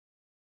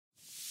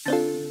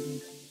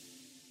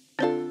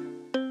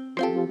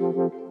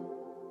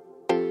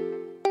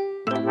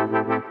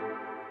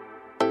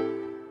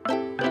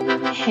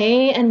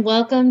Hey, and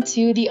welcome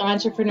to the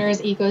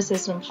Entrepreneur's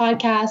Ecosystem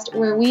podcast,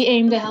 where we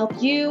aim to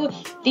help you,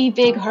 the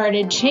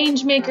big-hearted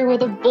change maker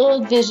with a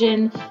bold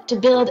vision, to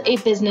build a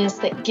business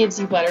that gives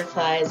you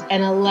butterflies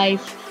and a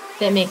life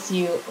that makes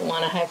you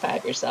want to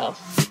high-five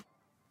yourself.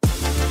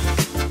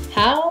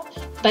 How?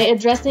 By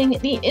addressing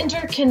the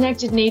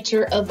interconnected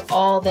nature of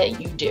all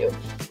that you do.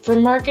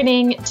 From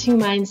marketing to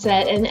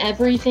mindset and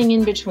everything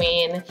in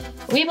between,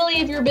 we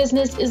believe your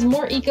business is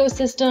more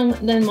ecosystem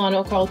than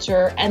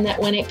monoculture, and that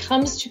when it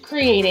comes to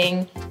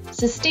creating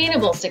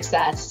sustainable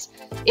success,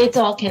 it's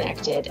all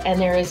connected and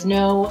there is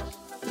no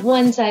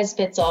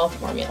one-size-fits-all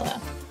formula.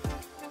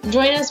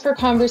 Join us for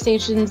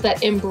conversations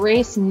that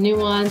embrace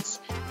nuance,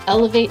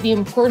 elevate the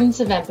importance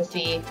of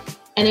empathy,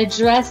 and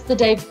address the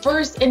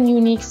diverse and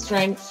unique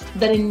strengths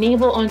that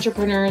enable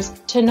entrepreneurs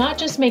to not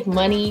just make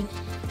money,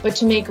 but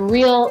to make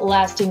real,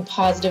 lasting,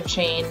 positive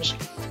change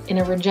in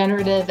a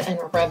regenerative and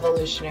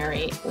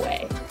revolutionary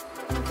way.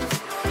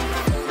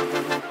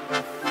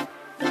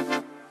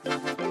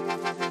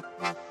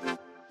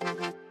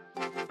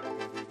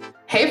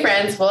 Hey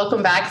friends,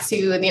 welcome back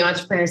to the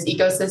Entrepreneur's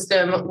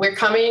Ecosystem. We're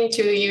coming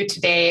to you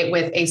today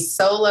with a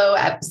solo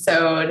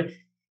episode.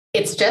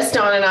 It's just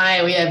Dawn and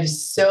I. We have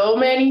so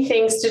many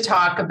things to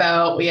talk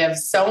about. We have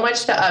so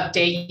much to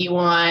update you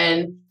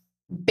on.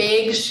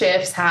 Big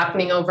shifts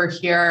happening over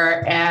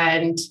here.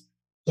 And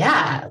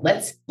yeah,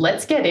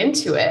 let's get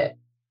into it.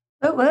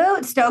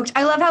 Woo, stoked.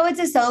 I love how it's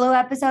a solo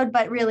episode,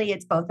 but really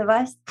it's both of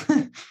us.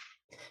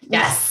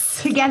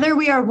 Yes. Together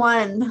we are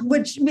one,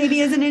 which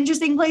maybe is an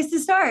interesting place to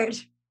start.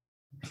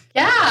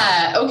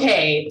 Yeah.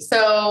 Okay.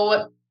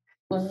 So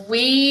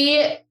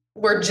we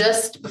were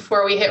just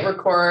before we hit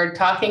record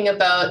talking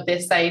about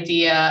this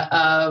idea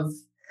of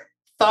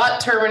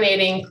thought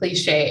terminating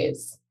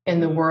cliches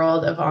in the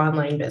world of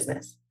online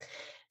business.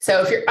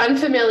 So if you're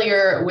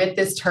unfamiliar with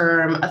this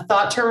term, a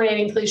thought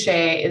terminating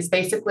cliche is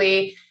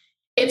basically,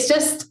 it's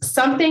just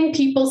something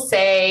people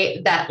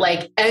say that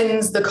like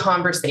ends the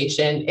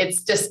conversation.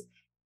 It's just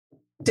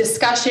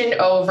discussion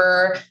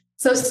over.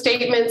 So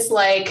statements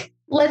like,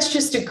 let's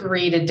just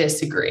agree to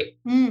disagree.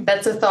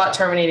 That's a thought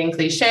terminating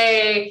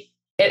cliche.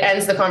 It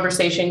ends the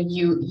conversation.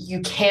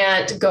 You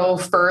can't go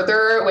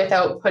further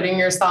without putting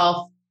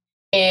yourself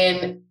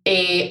in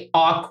a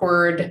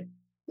awkward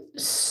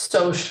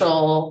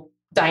social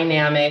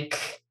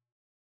dynamic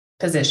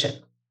position.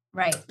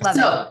 Right.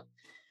 So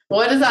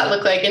what does that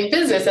look like in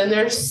business? And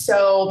there's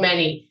so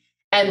many.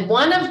 And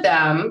one of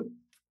them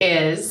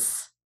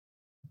is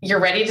you're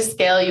ready to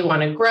scale. You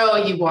want to grow.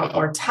 You want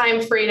more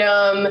time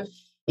freedom.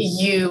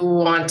 You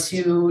want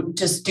to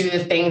just do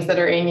the things that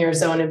are in your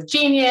zone of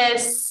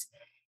genius.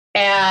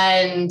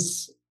 And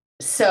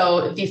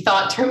so the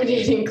thought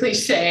terminating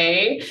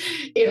cliche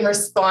in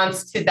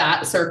response to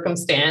that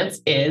circumstance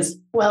is,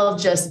 well,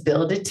 just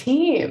build a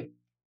team.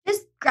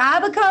 Just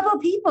grab a couple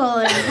people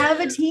and have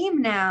a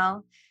team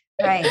now.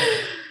 Right.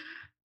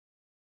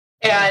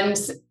 And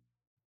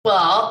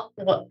well,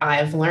 what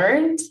I've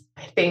learned,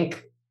 I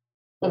think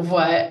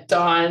what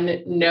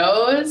Dawn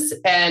knows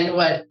and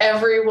what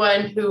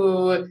everyone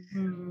who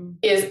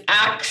is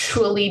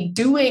actually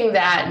doing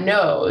that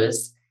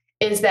knows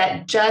is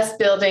that just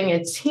building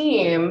a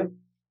team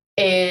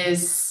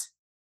is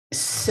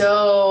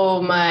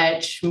so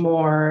much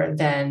more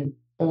than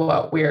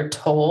what we're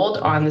told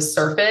on the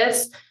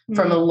surface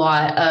from a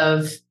lot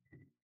of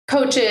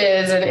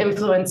coaches and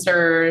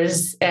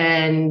influencers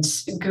and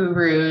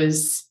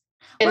gurus.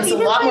 And it's a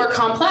lot more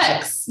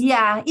complex.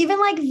 Yeah.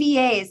 Even like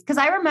VAs. Cause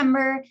I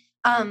remember,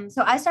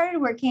 so I started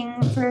working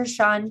for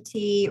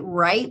Shanti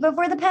right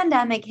before the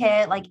pandemic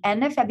hit, like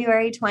end of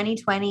February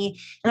 2020.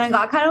 And I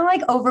got kind of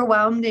like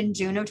overwhelmed in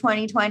June of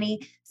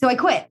 2020. So I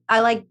quit.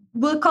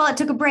 We'll call it,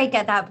 took a break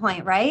at that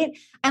point. Right.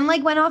 And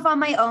like went off on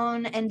my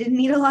own and didn't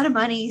need a lot of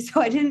money.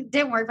 So I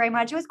didn't work very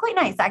much. It was quite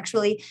nice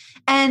actually.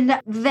 And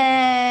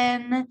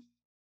then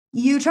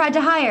you tried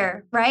to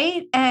hire,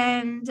 right?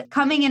 And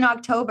coming in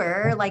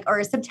October,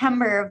 or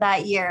September of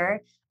that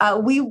year,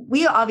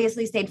 we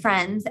obviously stayed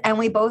friends and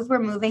we both were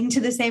moving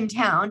to the same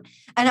town.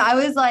 And I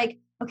was like,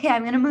 okay,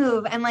 I'm going to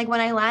move. And like, when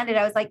I landed,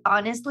 I was like,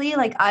 honestly,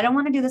 like, I don't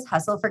want to do this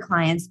hustle for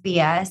clients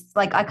BS.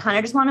 Like, I kind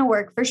of just want to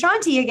work for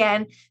Shanti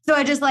again. So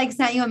I just like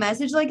sent you a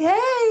message like,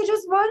 hey,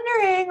 just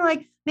wondering,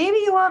 like, maybe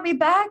you want me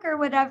back or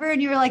whatever.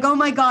 And you were like, oh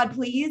my God,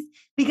 please.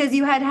 Because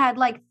you had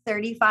like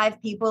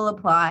 35 people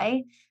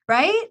apply,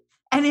 right?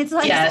 And it's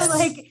like, yes. So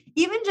like,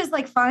 even just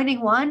like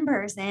finding one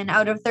person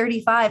out of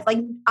 35, like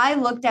I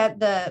looked at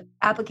the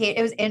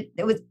application,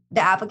 the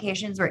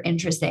applications were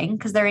interesting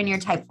because they're in your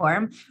type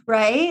form,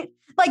 right?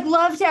 Like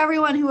love to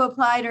everyone who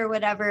applied or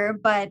whatever.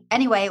 But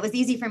anyway, it was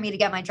easy for me to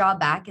get my job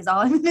back is all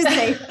I'm going to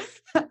say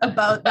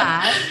about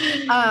that.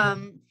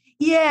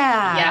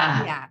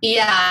 Yeah.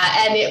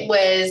 And it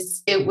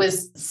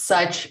was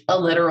such a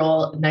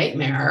literal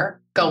nightmare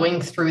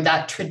going through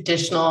that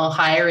traditional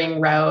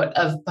hiring route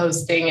of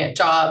posting a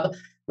job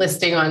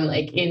listing on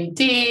like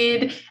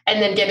Indeed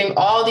and then getting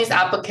all these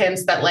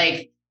applicants that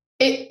like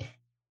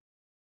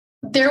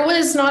there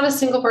was not a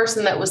single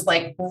person that was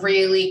like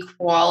really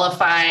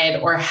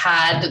qualified or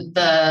had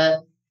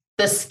the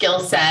skill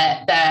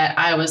set that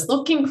I was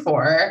looking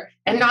for.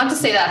 And not to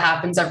say that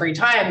happens every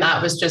time.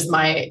 That was just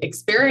my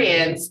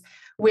experience,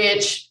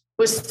 which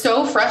was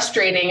so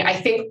frustrating. I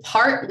think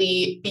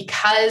partly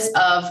because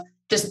of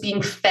just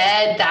being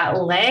fed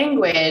that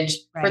language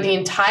for the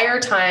entire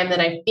time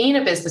that I've been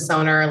a business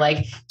owner,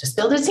 like just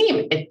build a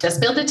team. Just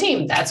build a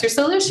team. That's your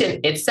solution.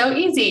 It's so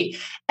easy,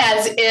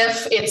 as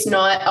if it's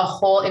not a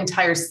whole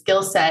entire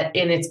skill set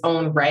in its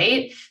own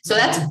right. So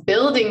that's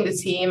building the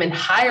team and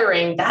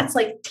hiring. That's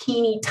like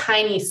teeny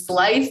tiny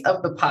slice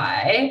of the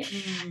pie.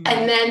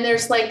 And then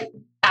there's like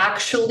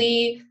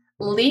actually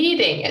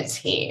leading a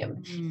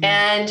team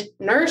and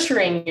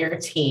nurturing your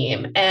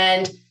team.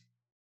 And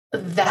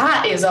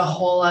that is a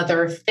whole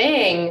other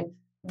thing,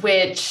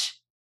 which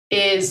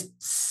is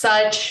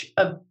such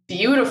a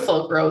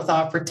beautiful growth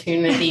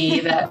opportunity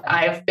that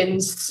I've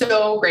been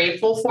so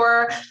grateful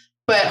for.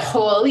 But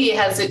holy,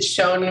 has it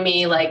shown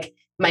me like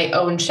my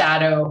own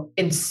shadow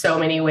in so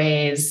many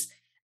ways.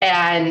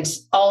 And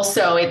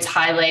also it's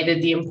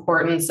highlighted the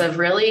importance of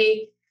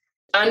really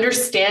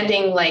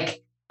understanding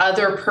like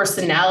other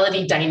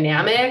personality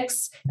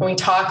dynamics. And we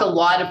talk a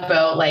lot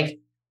about like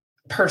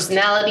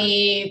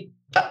personality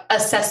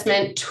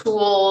assessment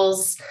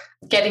tools,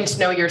 getting to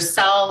know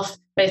yourself.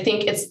 But I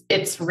think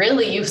it's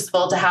really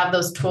useful to have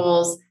those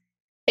tools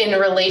in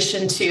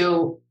relation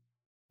to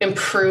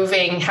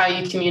improving how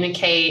you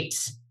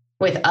communicate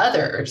with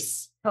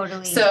others.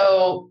 Totally.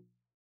 So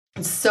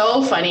it's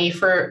so funny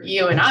for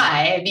you and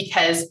I,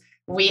 because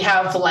we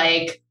have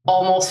like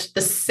almost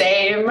the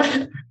same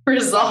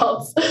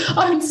results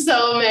on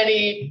so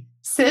many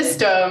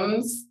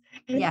systems.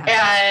 Yeah.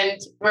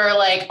 And we're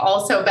like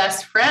also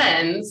best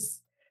friends.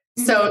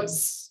 So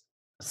it's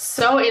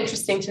so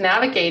interesting to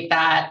navigate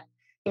that.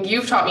 And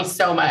you've taught me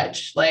so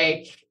much.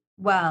 Like,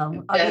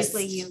 well,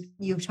 obviously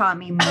you've taught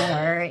me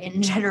more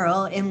in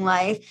general in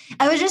life.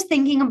 I was just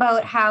thinking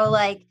about how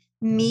like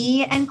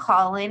me and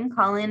Colin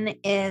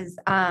is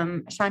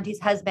Shanti's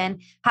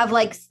husband, have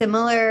like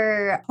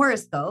similar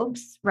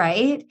horoscopes,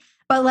 right?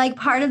 But like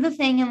part of the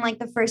thing in like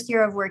the first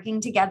year of working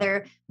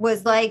together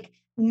was like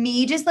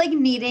me just like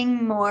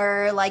needing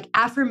more like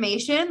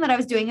affirmation that I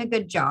was doing a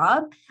good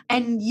job.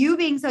 And you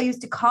being so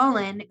used to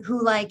Colin,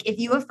 who like, if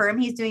you affirm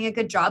he's doing a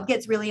good job,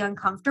 gets really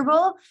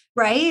uncomfortable,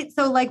 right?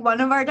 So like one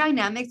of our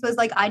dynamics was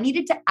like, I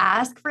needed to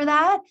ask for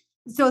that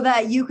so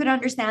that you could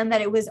understand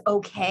that it was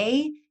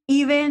okay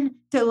even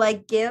to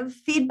like give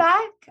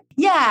feedback.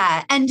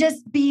 Yeah. And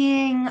just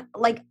being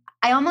like,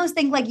 I almost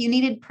think like you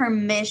needed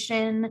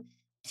permission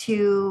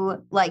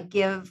to like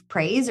give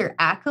praise or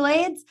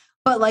accolades,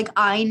 but like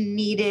I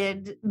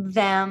needed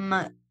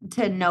them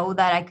to know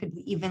that I could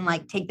even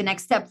like take the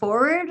next step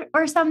forward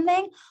or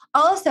something.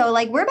 Also,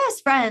 like we're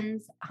best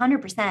friends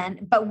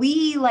 100%, but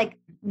we like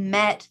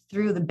met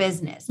through the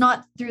business,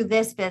 not through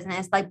this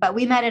business, like, but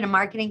we met at a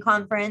marketing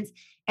conference.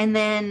 And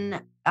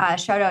then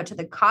shout out to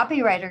the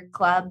Copywriter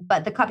Club,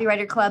 but the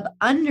Copywriter Club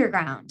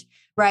Underground,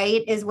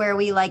 right, is where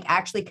we like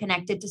actually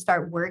connected to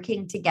start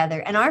working together.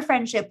 And our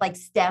friendship like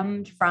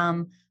stemmed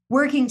from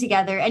working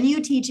together and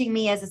you teaching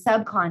me as a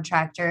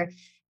subcontractor.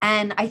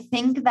 And I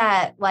think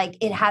that like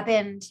it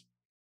happened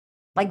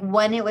like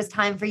when it was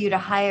time for you to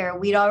hire,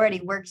 we'd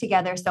already worked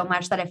together so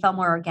much that it felt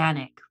more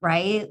organic,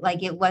 right?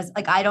 Like it was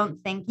like, I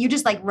don't think you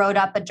just like wrote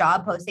up a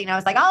job posting. And I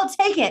was like, I'll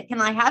take it. Can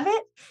I have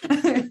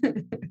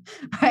it?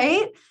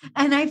 Right.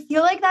 And I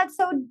feel like that's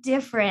so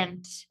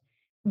different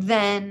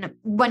than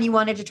when you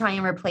wanted to try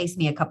and replace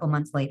me a couple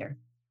months later.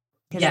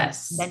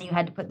 Yes. Then you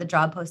had to put the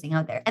job posting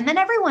out there. And then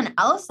everyone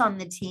else on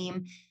the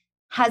team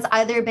has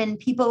either been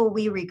people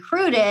we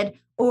recruited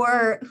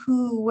or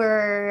who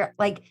were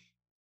like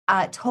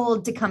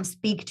told to come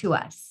speak to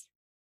us,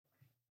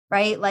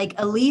 right? Like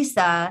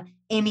Elisa,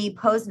 Amy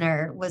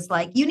Posner was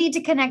like, you need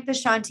to connect with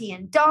Shanti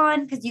and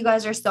Dawn because you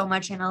guys are so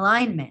much in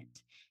alignment.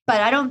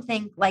 But I don't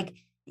think like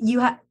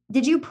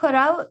did you put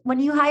out when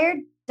you hired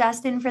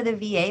Dustin for the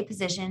VA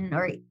position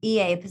or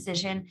EA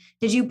position,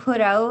 did you put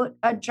out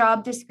a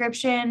job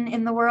description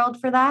in the world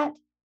for that?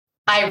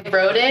 I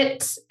wrote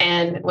it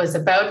and was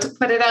about to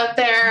put it out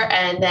there.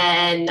 And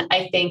then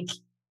I think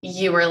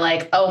you were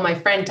like, oh, my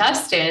friend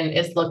Dustin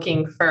is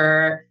looking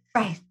for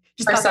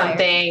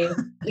something.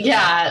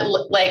 Yeah.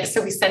 Like,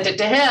 so we sent it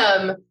to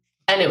him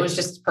and it was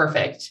just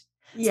perfect.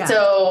 Yeah.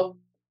 So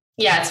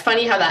yeah, it's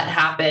funny how that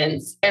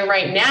happens. And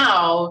right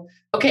now,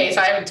 okay,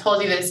 so I haven't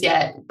told you this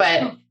yet,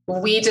 but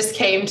we just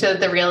came to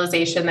the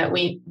realization that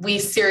we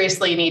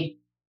seriously need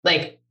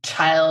like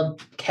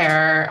child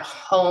care,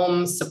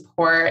 home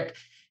support,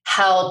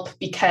 help,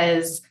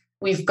 because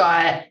we've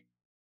got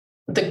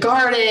the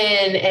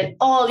garden and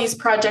all these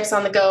projects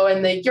on the go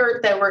and the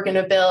yurt that we're going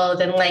to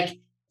build. And like,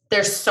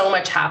 there's so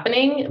much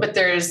happening, but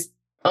there's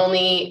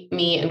only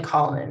me and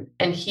Colin,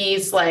 and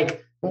he's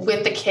like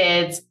with the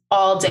kids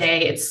all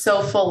day. It's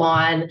so full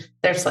on.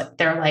 They're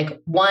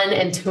like 1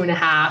 and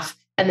 2.5.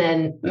 And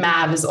then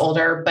Mav is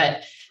older,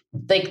 but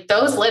like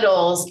those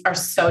littles are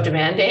so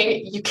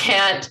demanding. You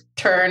can't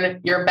turn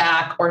your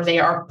back or they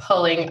are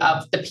pulling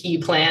up the pea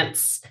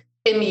plants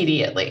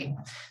immediately.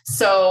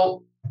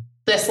 So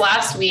this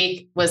last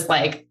week was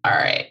like, all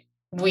right,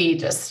 we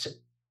just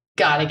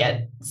got to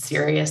get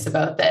serious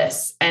about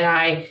this. And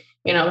I,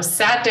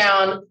 sat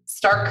down,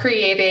 start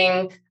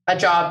creating a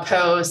job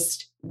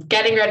post,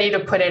 getting ready to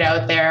put it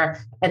out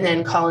there. And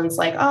then Colin's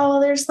like, oh,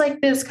 there's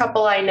like this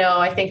couple I know,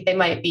 I think they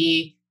might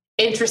be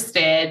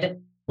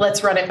interested.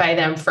 Let's run it by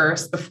them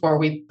first before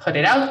we put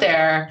it out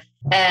there.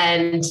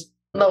 And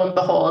lo and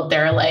behold,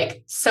 they're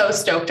like so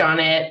stoked on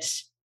it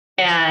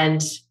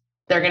and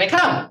they're going to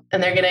come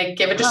and they're going to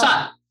give it a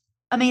shot.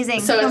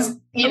 Amazing. So it's,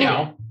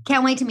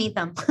 can't wait to meet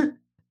them.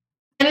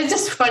 And it's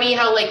just funny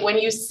how like when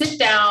you sit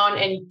down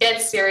and you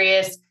get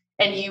serious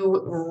and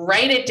you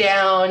write it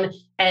down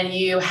and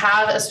you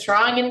have a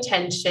strong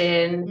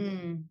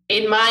intention,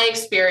 in my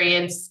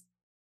experience,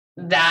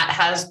 that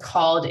has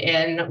called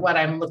in what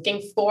I'm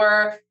looking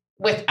for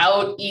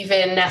without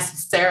even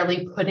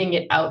necessarily putting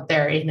it out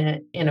there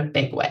in a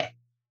big way.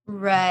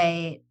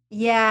 Right.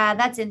 Yeah,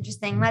 that's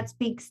interesting. That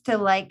speaks to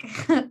like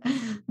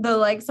the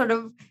like sort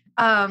of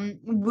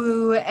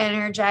woo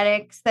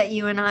energetics that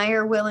you and I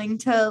are willing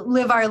to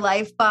live our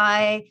life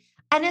by.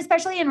 And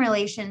especially in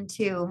relation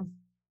to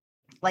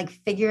like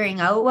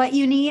figuring out what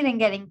you need and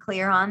getting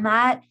clear on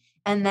that.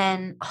 And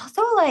then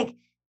also like,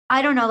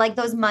 I don't know, like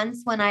those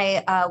months when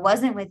I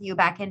wasn't with you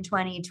back in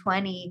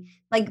 2020,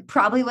 like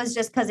probably was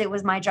just because it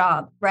was my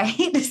job,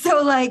 right?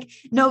 So like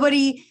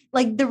nobody,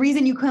 like the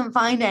reason you couldn't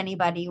find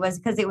anybody was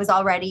because it was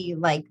already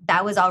like,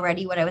 that was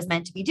already what I was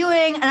meant to be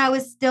doing. And I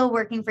was still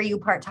working for you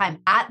part-time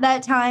at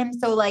that time.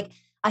 So like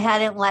I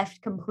hadn't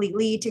left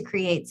completely to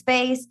create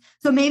space.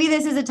 So maybe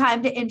this is a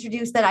time to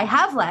introduce that I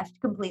have left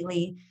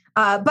completely,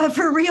 but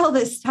for real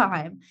this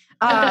time.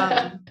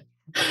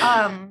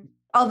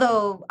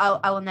 Although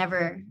I will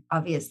never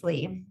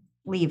obviously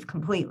leave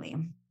completely.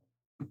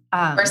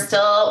 We're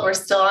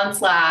still on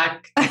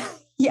Slack.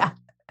 Yeah.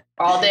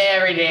 All day,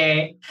 every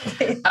day,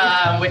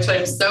 which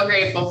I'm so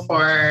grateful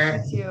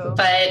for.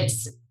 But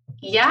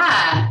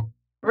yeah,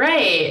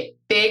 right.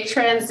 Big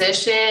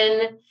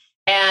transition.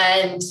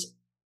 And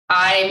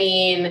I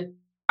mean,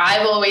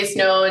 I've always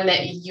known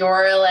that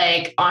your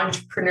like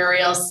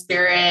entrepreneurial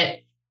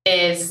spirit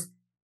is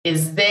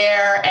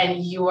there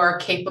and you are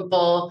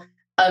capable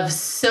of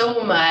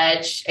so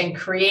much and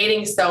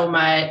creating so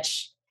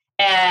much.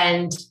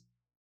 And,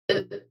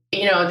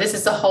 this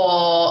is a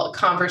whole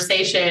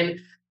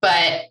conversation,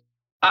 but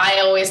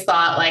I always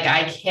thought like,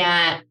 I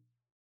can't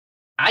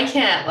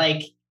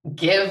like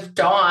give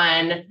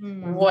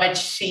Dawn what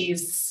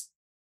she's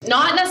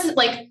not necessarily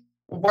like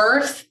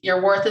worth.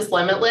 Your worth is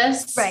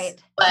limitless, right?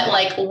 But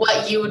like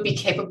what you would be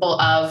capable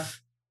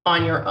of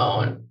on your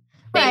own.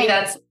 Maybe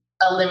that's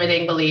a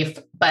limiting belief,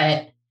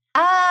 but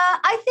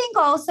I think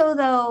also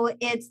though,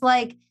 it's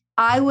like,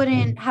 I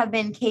wouldn't have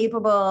been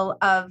capable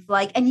of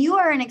like, and you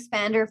are an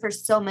expander for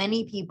so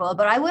many people,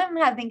 but I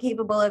wouldn't have been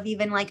capable of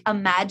even like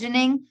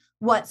imagining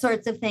what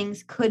sorts of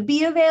things could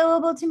be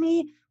available to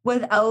me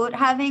without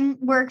having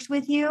worked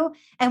with you.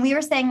 And we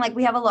were saying like,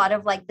 we have a lot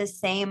of like the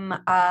same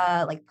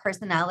like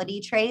personality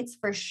traits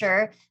for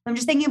sure. I'm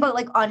just thinking about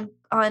like on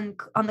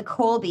the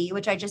Colby,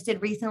 which I just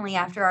did recently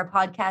after our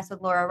podcast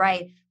with Laura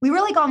Wright. We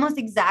were like almost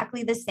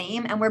exactly the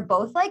same. And we're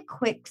both like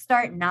quick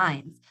start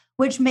 9s,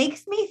 which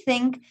makes me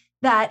think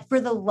that for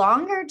the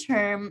longer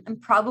term, I'm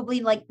probably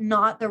like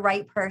not the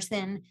right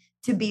person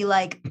to be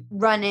like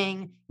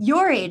running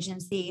your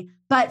agency.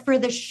 But for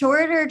the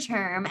shorter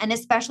term, and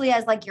especially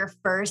as like your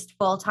first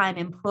full-time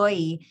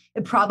employee,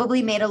 it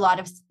probably made a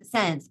lot of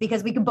sense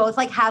because we could both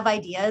like have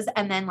ideas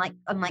and then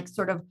like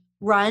sort of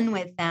run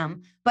with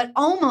them. But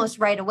almost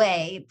right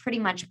away, pretty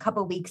much a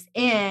couple weeks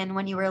in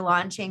when you were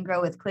launching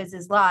Grow with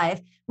Quizzes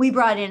Live, we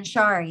brought in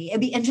Shari.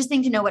 It'd be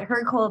interesting to know what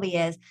her Colby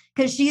is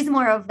because she's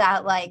more of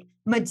that like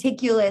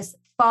meticulous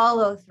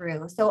follow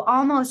through. So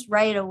almost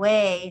right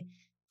away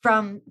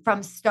from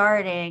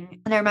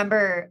starting. And I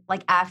remember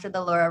like after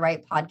the Laura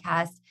Wright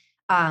podcast,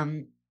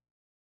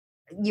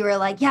 you were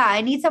like, yeah,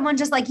 I need someone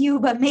just like you,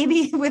 but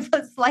maybe with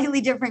a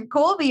slightly different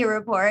Colby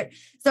report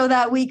so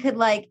that we could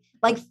like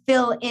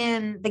fill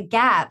in the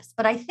gaps.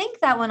 But I think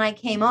that when I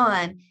came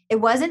on,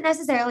 it wasn't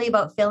necessarily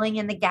about filling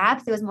in the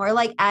gaps. It was more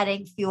like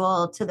adding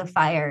fuel to the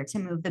fire to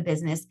move the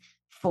business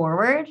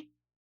forward.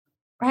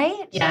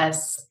 Right?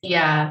 Yes.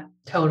 Yeah,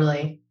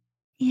 totally.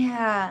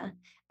 Yeah.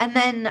 And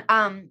then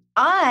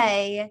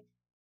I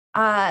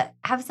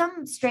have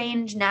some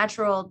strange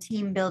natural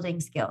team building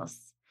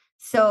skills.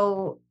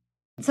 So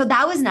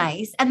that was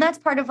nice. And that's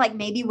part of like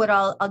maybe what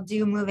I'll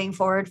do moving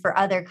forward for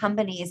other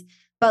companies.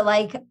 But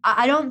like,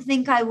 I don't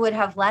think I would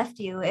have left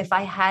you if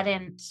I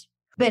hadn't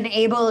been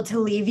able to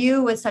leave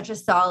you with such a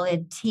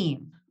solid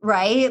team,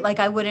 right? Like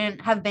I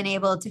wouldn't have been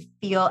able to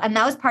feel, and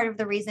that was part of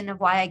the reason of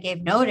why I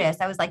gave notice.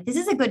 I was like, this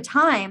is a good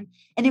time.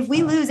 And if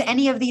we lose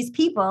any of these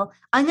people,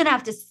 I'm going to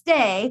have to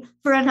stay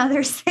for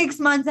another 6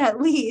 months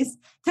at least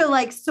to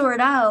like sort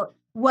out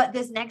what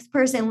this next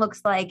person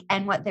looks like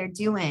and what they're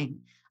doing.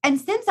 And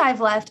since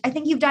I've left, I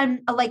think you've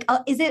done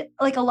is it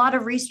like a lot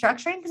of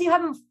restructuring? Because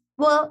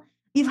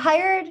you've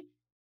hired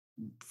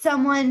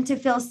someone to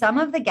fill some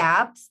of the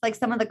gaps, like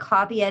some of the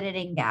copy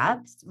editing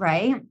gaps,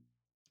 right?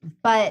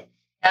 But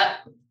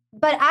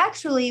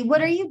actually,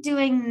 what are you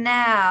doing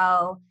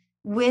now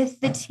with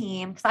the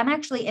team? Because I'm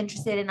actually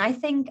interested, and I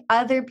think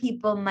other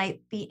people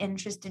might be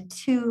interested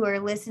too who are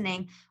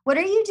listening. What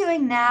are you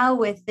doing now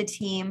with the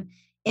team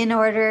in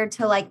order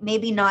to like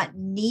maybe not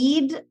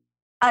need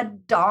a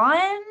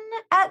Dawn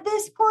at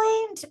this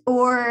point,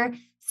 or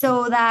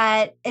so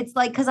that it's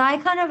like, because I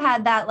kind of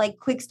had that like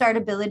quick start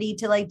ability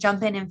to like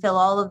jump in and fill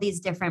all of these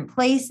different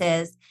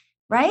places,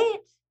 right?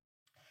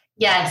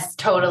 Yes,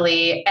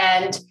 totally.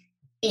 And,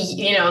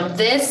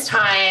 this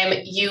time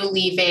you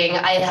leaving,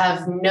 I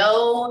have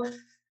no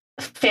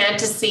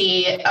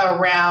fantasy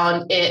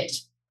around it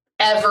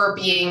ever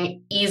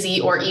being easy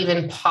or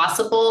even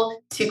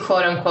possible to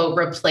quote unquote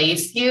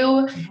replace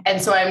you.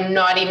 And so I'm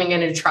not even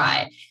going to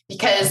try,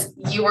 because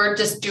you are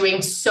just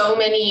doing so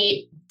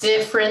many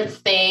different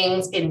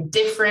things in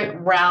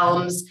different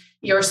realms.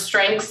 Your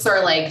strengths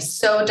are like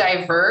so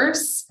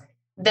diverse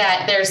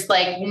that there's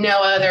like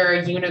no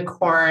other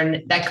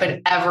unicorn that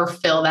could ever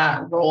fill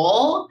that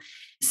role.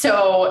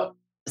 So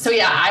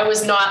yeah, I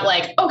was not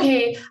like,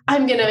 okay,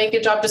 I'm going to make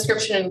a job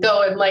description and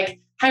go and like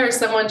hire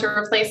someone to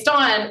replace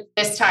Dawn.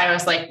 This time I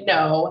was like,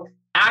 no,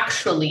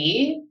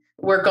 actually,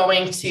 we're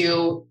going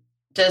to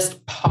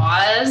just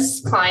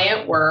pause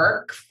client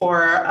work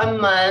for a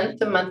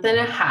month and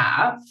a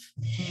half,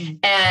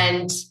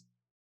 and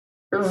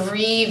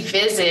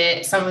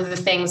revisit some of the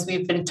things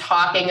we've been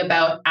talking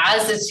about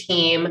as a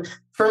team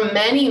for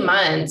many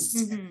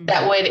months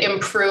that would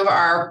improve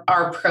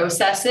our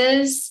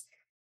processes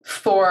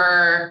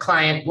for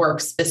client work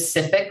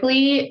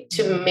specifically,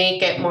 to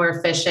make it more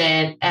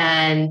efficient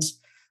and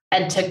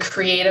to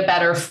create a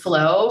better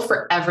flow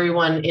for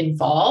everyone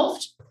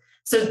involved.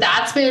 So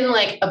that's been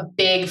like a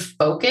big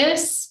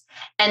focus.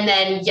 And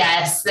then,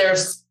 yes, there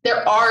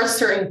are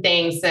certain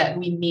things that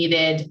we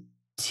needed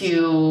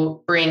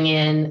to bring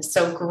in.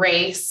 So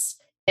Grace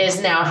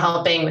is now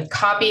helping with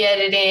copy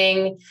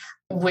editing,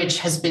 which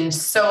has been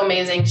so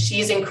amazing.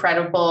 She's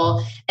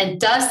incredible. And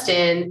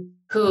Dustin,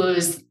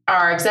 who's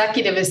our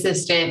executive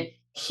assistant,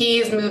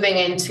 he's moving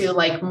into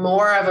like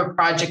more of a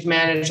project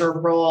manager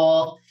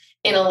role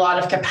in a lot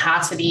of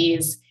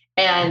capacities,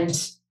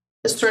 and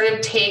sort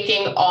of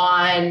taking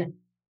on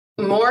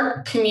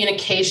more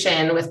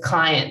communication with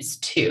clients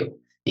too.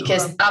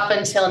 Because up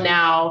until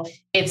now,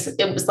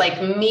 it was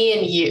like me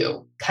and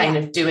you kind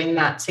of doing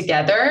that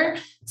together.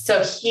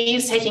 So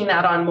he's taking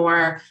that on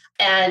more.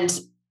 And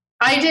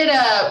I did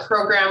a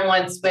program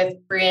once with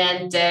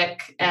Brienne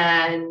Dick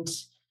and,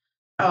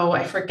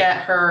 I forget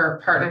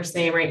her partner's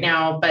name right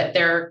now, but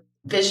their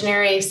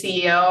Visionary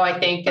CEO, I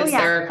think is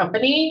their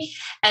company.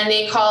 And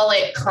they call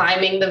it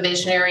climbing the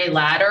visionary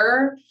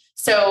ladder.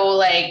 So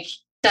like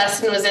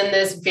Dustin was in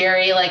this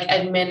very like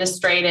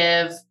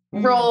administrative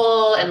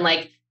role and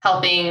like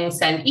helping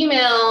send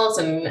emails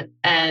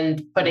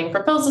and putting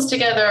proposals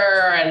together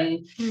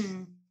and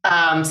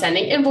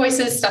sending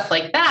invoices, stuff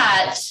like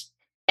that.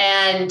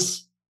 And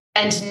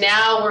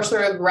now we're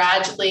sort of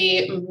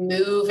gradually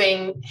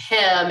moving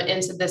him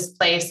into this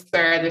place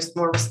where there's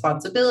more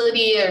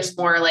responsibility, there's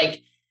more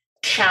like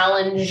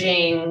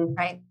challenging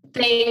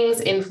things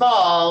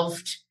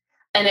involved.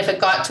 And if it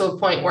got to a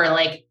point where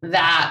like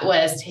that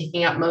was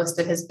taking up most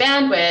of his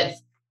bandwidth,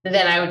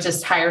 then I would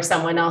just hire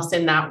someone else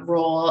in that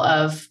role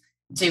of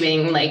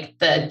doing like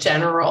the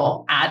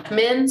general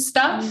admin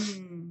stuff.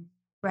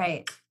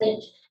 Right.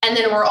 And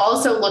then we're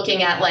also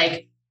looking at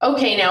like,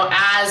 okay, now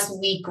as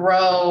we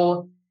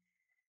grow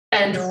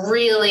and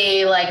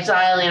really like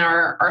dial in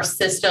our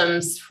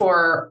systems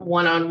for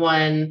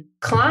one-on-one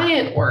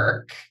client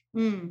work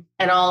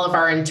and all of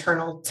our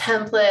internal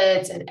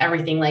templates and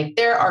everything, like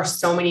there are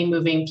so many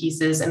moving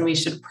pieces, and we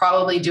should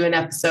probably do an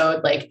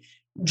episode like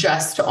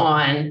just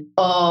on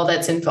all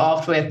that's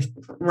involved with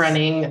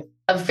running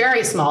a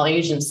very small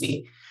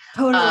agency.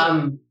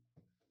 Totally.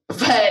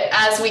 But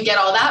as we get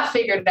all that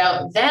figured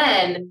out,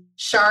 then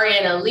Shari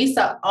and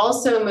Elisa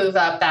also move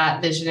up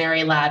that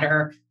visionary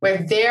ladder where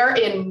they're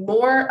in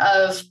more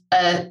of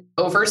an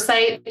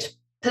oversight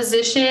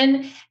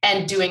position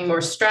and doing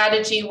more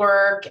strategy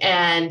work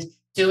and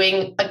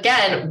doing,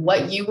 again,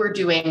 what you were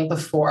doing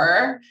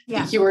before.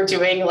 You were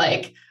doing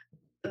like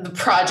the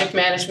project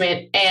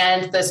management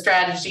and the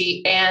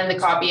strategy and the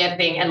copy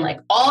editing and like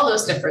all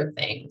those different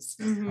things.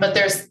 But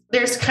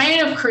there's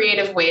kind of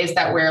creative ways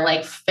that we're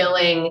like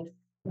filling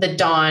the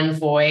Dawn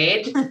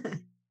void.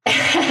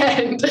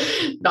 And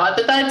not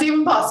that that's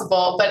even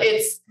possible, but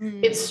it's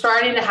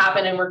starting to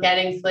happen, and we're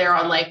getting clear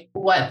on like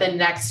what the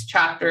next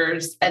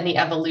chapters and the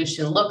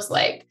evolution looks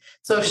like.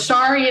 So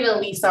Shari and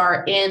Elisa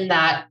are in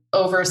that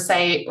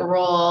oversight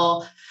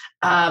role,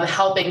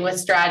 helping with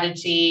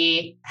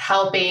strategy,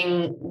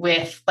 helping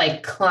with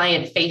like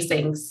client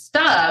facing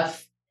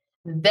stuff.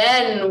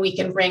 Then we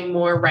can bring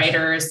more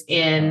writers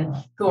in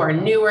who are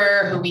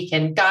newer, who we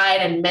can guide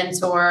and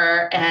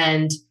mentor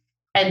and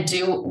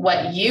do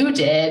what you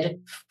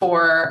did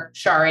for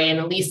Shari and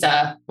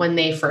Elisa when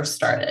they first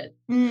started.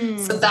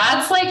 So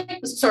that's like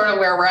sort of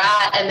where we're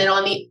at. And then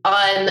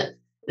on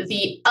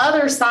the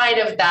other side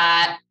of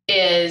that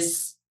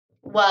is,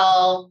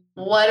 well,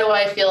 what do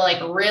I feel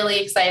like really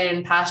excited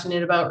and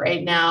passionate about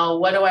right now?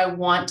 What do I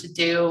want to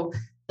do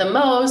the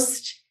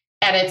most?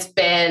 And it's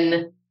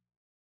been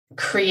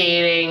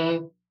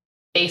creating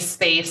a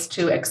space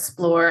to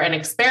explore and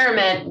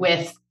experiment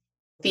with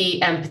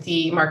the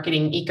empathy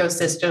marketing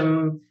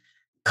ecosystem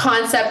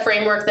concept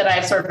framework that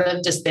I've sort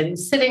of just been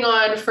sitting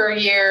on for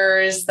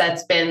years,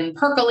 that's been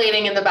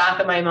percolating in the back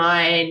of my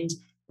mind,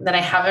 that I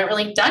haven't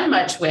really done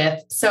much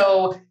with.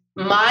 So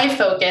my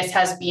focus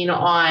has been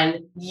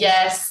on,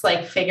 yes,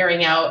 like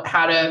figuring out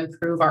how to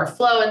improve our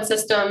flow and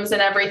systems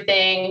and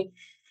everything,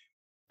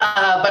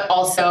 but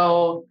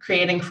also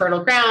creating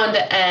fertile ground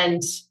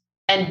and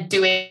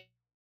doing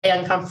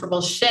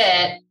uncomfortable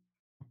shit.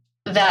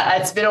 That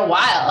it's been a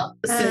while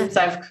since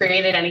I've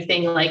created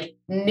anything like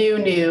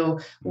new,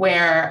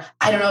 where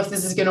I don't know if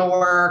this is going to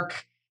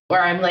work,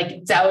 where I'm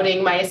like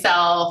doubting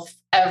myself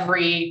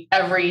every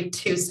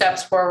 2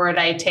 steps forward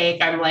I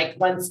take. I'm like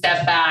 1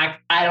 step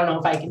back. I don't know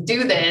if I can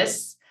do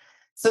this.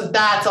 So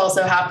that's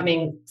also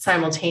happening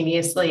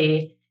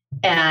simultaneously,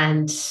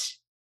 and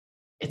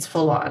it's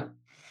full on.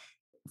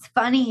 It's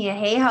funny,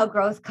 hey, how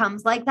growth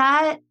comes like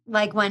that.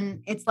 Like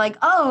when it's like,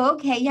 oh,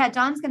 okay, yeah,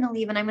 John's going to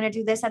leave and I'm going to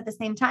do this at the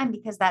same time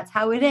because that's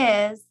how it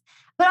is.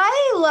 But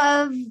I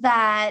love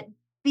that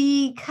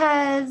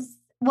because,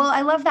 well,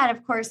 I love that,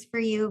 of course, for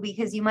you,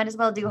 because you might as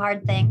well do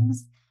hard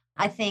things.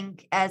 I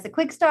think as a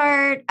quick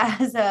start,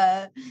 as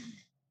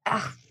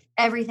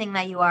everything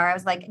that you are, I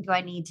was like, do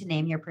I need to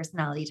name your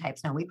personality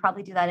types? No, we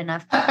probably do that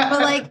enough.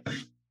 But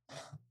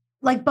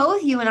like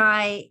both you and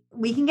I,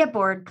 we can get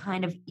bored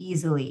kind of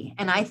easily.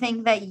 And I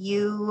think that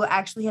you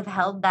actually have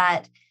held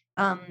that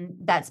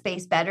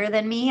space better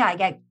than me. I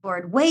get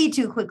bored way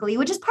too quickly,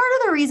 which is part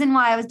of the reason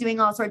why I was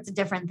doing all sorts of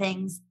different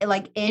things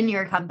like in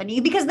your company,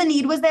 because the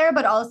need was there,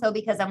 but also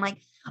because I'm like,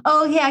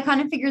 oh, yeah, I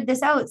kind of figured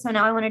this out. So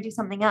now I want to do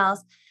something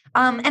else.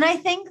 And I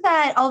think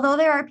that although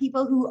there are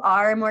people who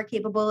are more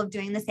capable of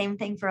doing the same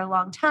thing for a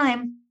long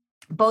time,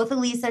 both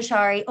Elisa,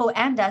 Shari,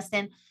 and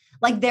Dustin,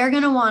 like they're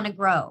going to want to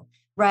grow.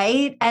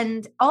 Right.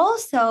 And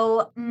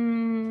also,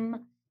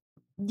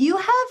 you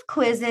have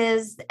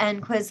quizzes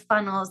and quiz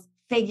funnels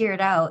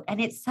figured out. And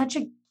it's such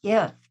a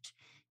gift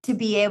to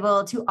be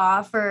able to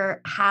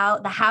offer how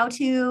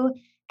to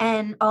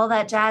and all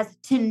that jazz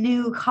to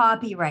new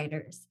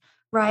copywriters.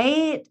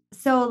 Right.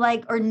 So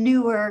or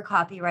newer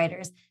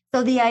copywriters.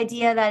 So the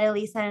idea that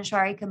Elisa and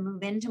Shari can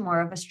move into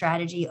more of a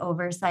strategy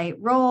oversight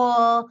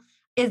role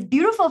is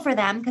beautiful for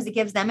them because it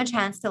gives them a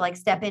chance to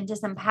step into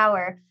some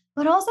power,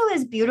 but also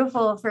is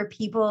beautiful for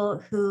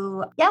people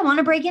who, want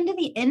to break into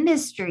the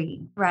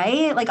industry,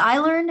 right? Like I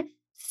learned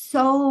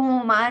so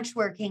much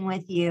working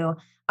with you.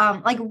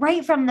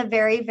 Right from the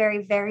very,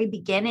 very, very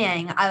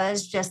beginning, I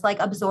was just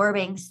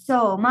absorbing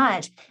so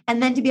much.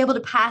 And then to be able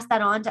to pass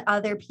that on to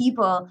other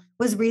people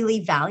was really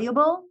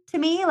valuable to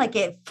me.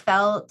 It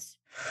felt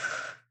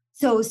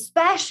so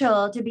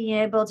special to be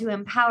able to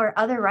empower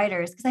other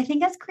writers. Cause I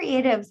think as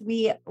creatives,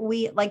 we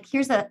what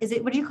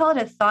do you call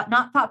it?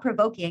 Not thought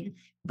provoking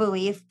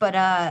belief, but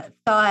a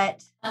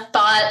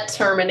thought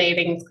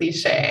terminating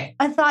cliche.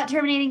 A thought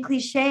terminating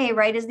cliche,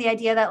 right? Is the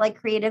idea that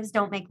creatives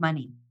don't make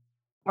money,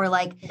 or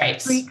right.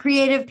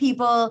 Creative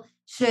people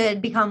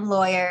should become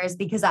lawyers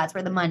because that's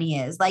where the money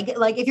is.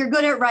 If you're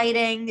good at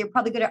writing, you're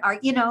probably good at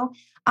art,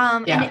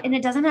 and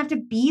it doesn't have to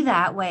be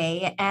that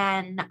way.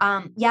 And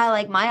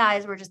my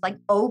eyes were just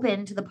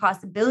open to the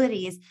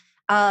possibilities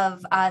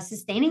of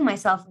sustaining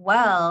myself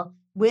well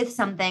with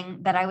something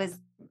that I was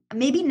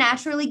maybe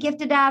naturally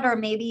gifted at, or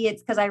maybe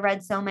it's because I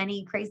read so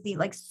many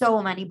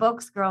so many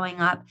books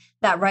growing up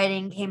that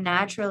writing came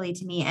naturally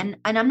to me. And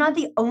I'm not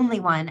the only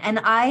one.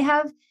 And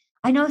I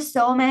know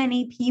so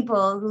many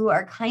people who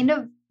are kind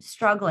of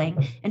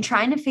struggling and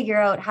trying to figure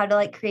out how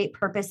to create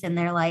purpose in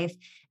their life.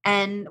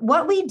 And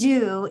what we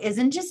do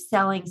isn't just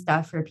selling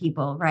stuff for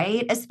people,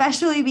 right?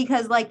 Especially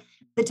because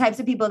the types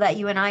of people that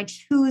you and I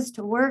choose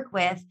to work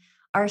with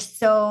are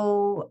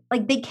so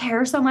they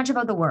care so much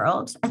about the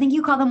world. I think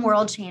you call them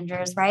world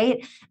changers,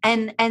 right?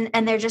 And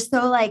they're just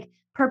so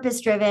purpose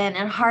driven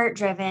and heart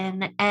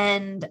driven,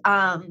 and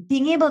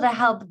being able to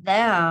help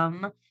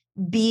them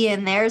be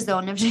in their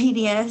zone of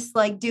genius,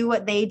 do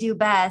what they do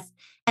best,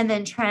 and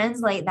then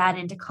translate that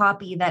into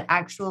copy that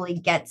actually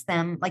gets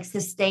them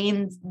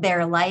sustains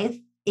their life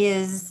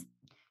is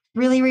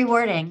really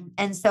rewarding.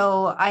 And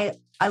so I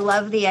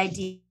love the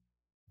idea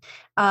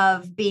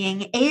of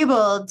being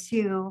able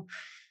to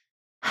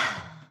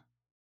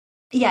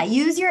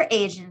use your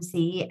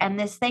agency and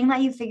this thing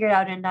that you figured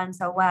out and done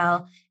so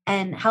well,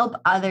 and help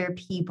other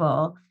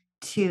people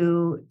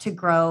to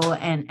grow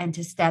and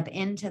to step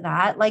into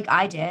that like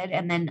I did.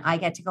 And then I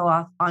get to go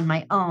off on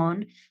my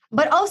own,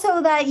 but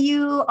also that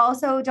you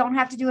also don't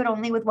have to do it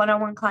only with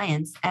one-on-one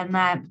clients, and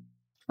that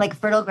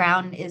Fertile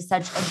Ground is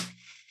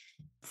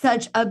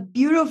such a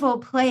beautiful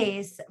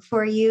place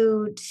for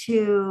you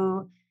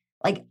to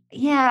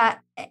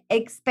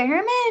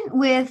experiment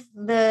with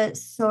the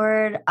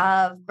sort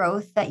of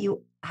growth that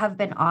you have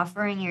been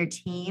offering your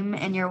team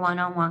and your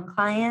one-on-one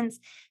clients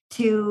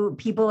to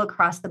people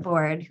across the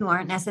board who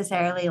aren't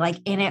necessarily like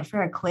in it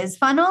for a quiz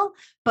funnel,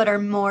 but are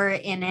more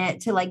in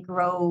it to like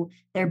grow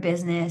their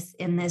business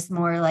in this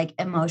more like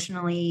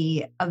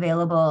emotionally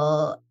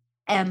available,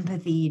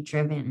 empathy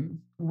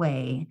driven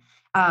way.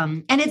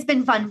 And it's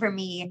been fun for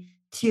me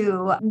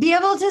to be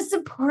able to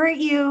support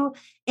you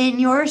in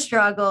your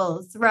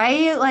struggles,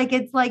 right? Like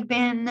it's like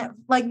been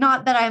like,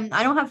 not that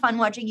I don't have fun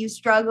watching you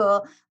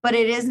struggle, but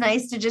it is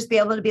nice to just be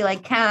able to be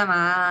like, come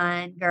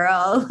on,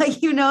 girl,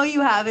 like, you know, you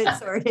have it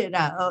sorted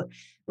out.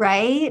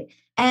 Right.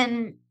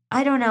 And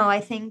I don't know. I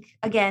think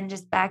again,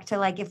 just back to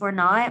like, if we're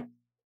not,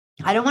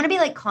 I don't want to be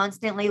like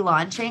constantly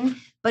launching,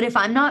 but if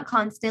I'm not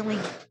constantly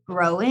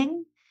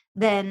growing,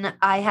 then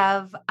I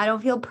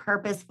don't feel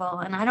purposeful.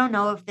 And I don't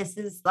know if this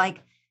is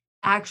like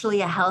actually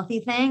a healthy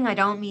thing. I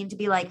don't mean to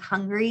be like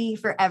hungry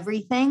for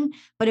everything,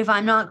 but if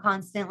I'm not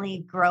constantly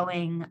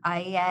growing,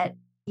 I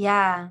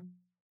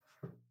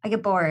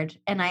get bored.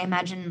 And I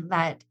imagine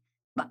that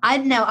I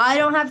know I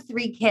don't have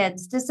 3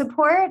 kids to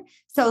support.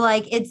 So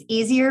like, it's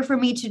easier for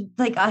me to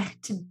like,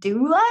 to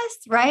do less,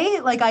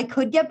 right? Like I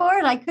could get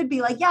bored. I could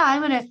be like, yeah,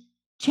 I'm going to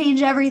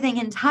change everything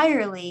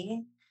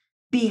entirely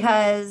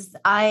because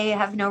I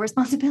have no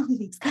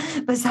responsibilities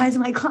besides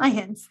my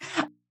clients.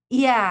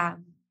 Yeah,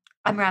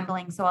 I'm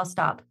rambling, so I'll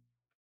stop.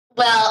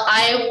 Well,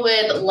 I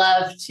would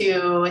love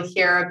to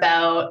hear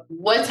about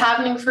what's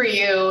happening for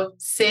you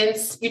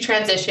since you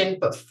transitioned.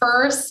 But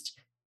first,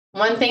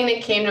 one thing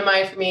that came to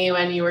mind for me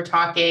when you were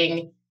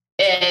talking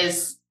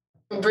is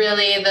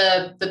really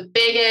the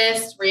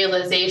biggest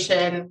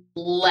realization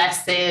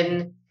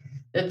lesson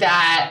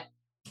that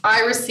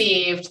I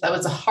received. That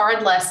was a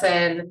hard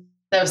lesson.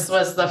 This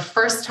was the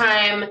first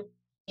time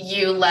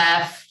you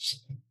left,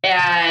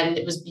 and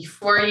it was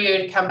before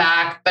you'd come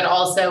back, but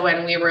also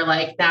when we were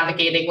like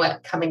navigating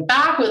what coming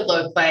back would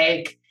look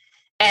like.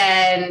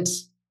 And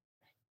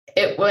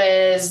it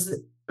was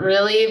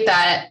really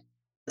that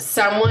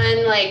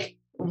someone like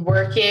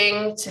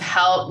working to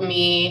help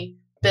me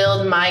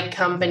build my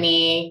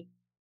company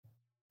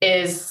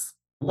is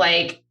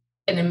like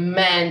an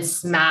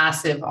immense,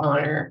 massive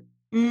honor.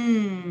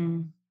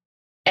 And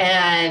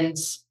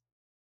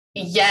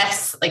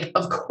yes, like,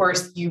 of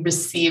course you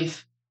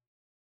receive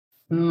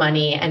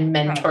money and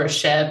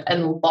mentorship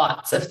and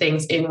lots of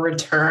things in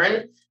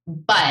return,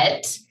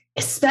 but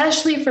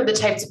especially for the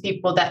types of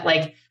people that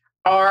like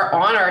are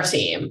on our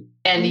team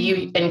and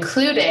you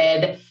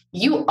included,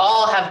 you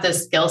all have the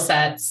skill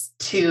sets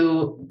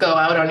to go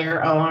out on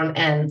your own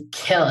and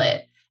kill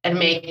it and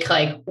make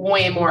like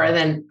way more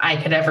than I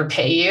could ever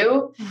pay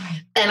you.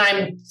 And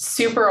I'm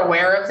super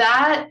aware of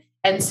that.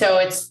 And so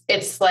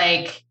it's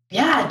like,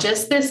 yeah,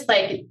 just this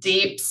like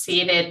deep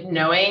seated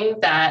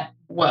knowing that,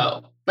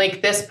 whoa,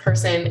 like this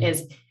person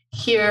is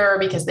here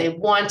because they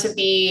want to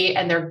be,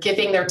 and they're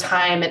giving their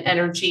time and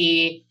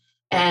energy.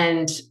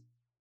 And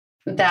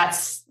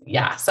that's,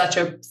 yeah, such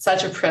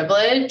a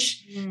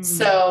privilege.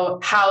 So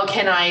how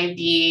can I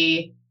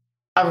be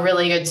a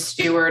really good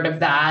steward of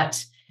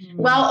that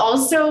while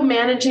also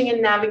managing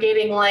and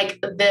navigating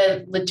like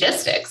the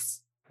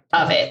logistics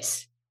of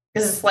it?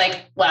 Because it's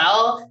like,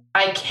 well,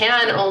 I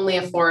can only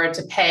afford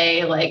to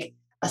pay like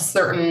a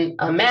certain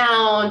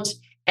amount,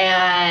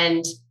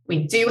 and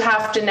we do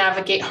have to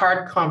navigate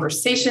hard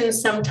conversations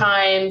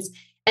sometimes,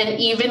 and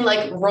even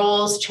like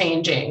roles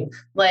changing,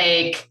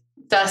 like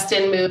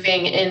Dustin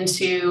moving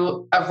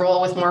into a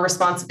role with more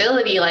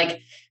responsibility,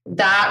 like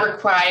that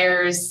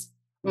requires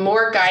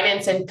more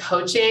guidance and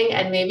coaching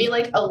and maybe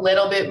like a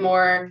little bit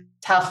more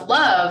tough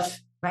love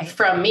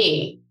from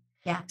me.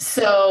 Yeah.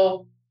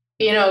 So,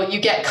 you know,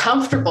 you get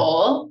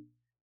comfortable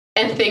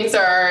and things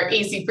are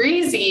easy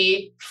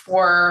breezy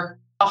for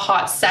a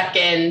hot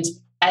second,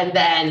 and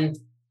then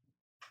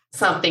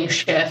something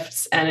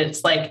shifts and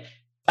it's like,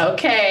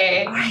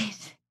 okay. All right.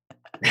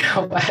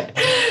 but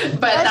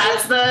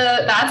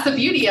that's the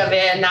beauty of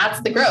it, and that's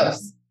the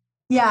growth.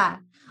 Yeah.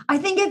 I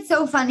think it's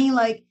so funny.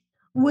 Like,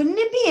 wouldn't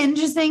it be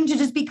interesting to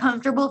just be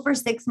comfortable for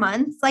 6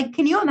 months? Like,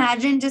 can you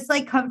imagine just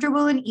like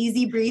comfortable and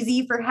easy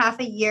breezy for half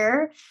a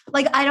year?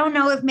 Like, I don't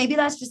know if maybe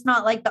that's just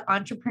not like the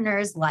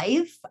entrepreneur's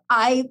life.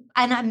 And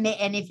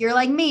if you're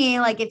like me,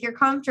 like if you're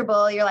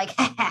comfortable, you're like,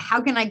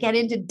 how can I get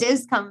into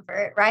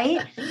discomfort?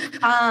 Right.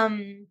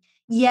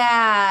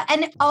 Yeah.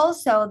 And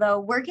also though,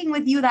 working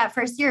with you that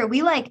first year,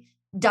 we like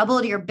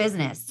doubled your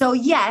business. So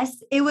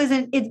yes,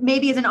 it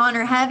maybe is an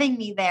honor having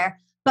me there,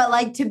 but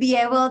like to be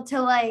able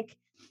to like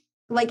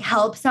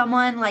help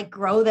someone like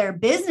grow their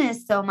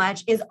business so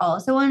much is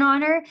also an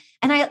honor.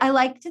 And I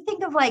like to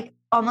think of like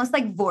almost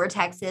like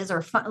vortexes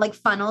or like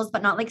funnels,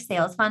 but not like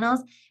sales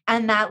funnels.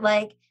 And that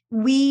like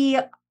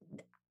you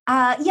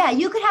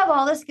could have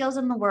all the skills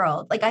in the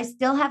world. Like I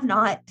still have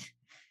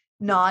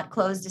not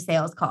closed a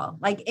sales call.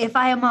 Like if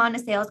I am on a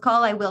sales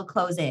call, I will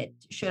close it.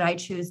 Should I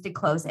choose to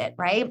close it?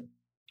 Right.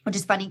 Which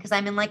is funny because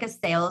I'm in like a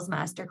sales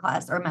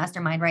masterclass or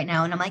mastermind right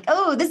now. And I'm like,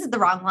 oh, this is the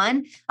wrong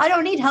one. I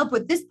don't need help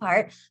with this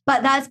part,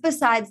 but that's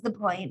besides the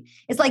point.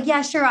 It's like,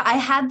 yeah, sure. I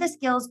have the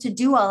skills to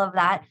do all of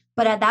that,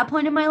 But at that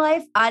point in my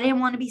life, I didn't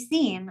want to be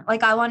seen.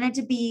 Like I wanted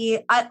to be,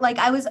 I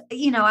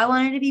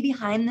wanted to be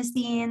behind the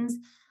scenes,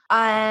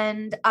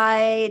 and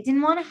I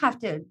didn't want to have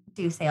to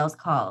do sales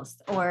calls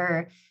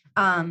or,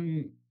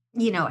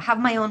 have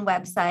my own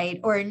website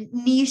or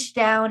niche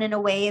down in a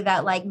way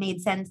that like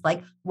made sense.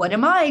 Like, what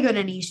am I going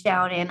to niche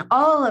down in?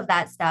 All of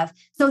that stuff.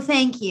 So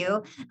thank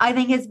you. I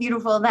think it's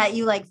beautiful that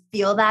you like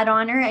feel that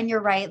honor, and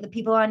you're right. The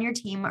people on your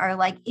team are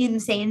like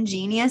insane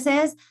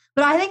geniuses.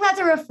 But I think that's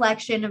a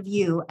reflection of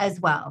you as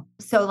well.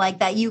 So like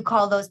that you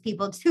call those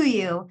people to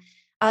you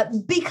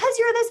because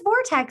you're this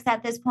vortex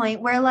at this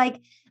point where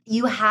like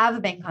you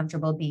have been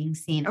comfortable being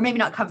seen, or maybe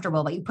not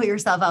comfortable, but you put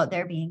yourself out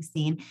there being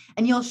seen,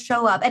 and you'll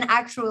show up. And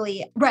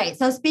actually, right.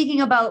 So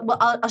speaking about, well,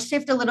 I'll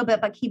shift a little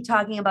bit, but keep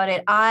talking about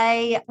it.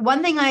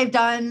 One thing I've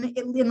done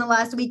in the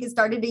last week is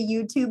started a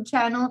YouTube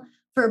channel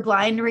for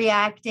blind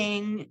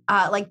reacting,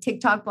 like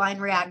TikTok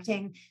blind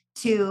reacting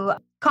to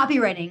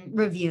copywriting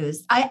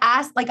reviews.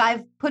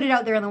 I've put it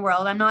out there in the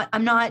world. I'm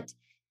not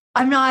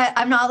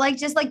like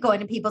just like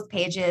going to people's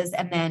pages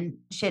and then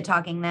shit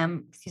talking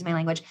them, excuse my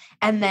language,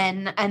 and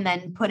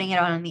then putting it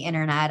on the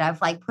internet.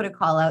 I've like put a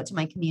call out to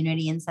my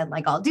community and said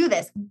like, I'll do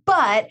this.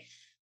 But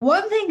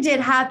one thing did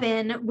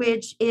happen,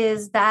 which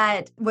is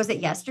that, was it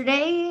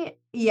yesterday?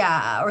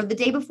 Yeah. Or the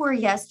day before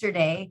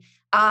yesterday,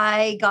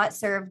 I got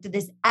served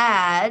this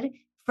ad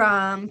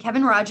from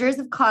Kevin Rogers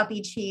of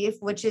Copy Chief,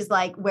 which is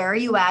like, where are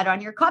you at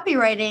on your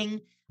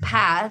copywriting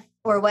path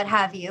or what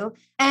have you?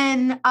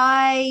 And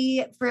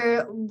I,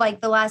 for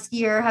like the last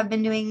year, have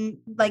been doing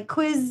like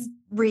quiz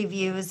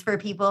reviews for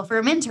people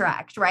from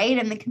Interact, right?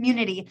 And the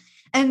community.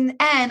 And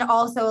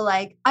also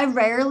like, I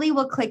rarely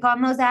will click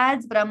on those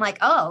ads, but I'm like,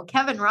 oh,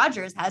 Kevin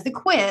Rogers has a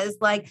quiz.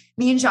 Like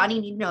me and Johnny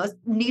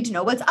need to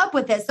know what's up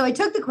with this. So I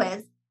took the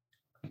quiz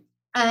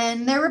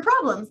and there were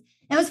problems.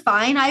 It was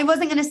fine. I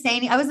wasn't going to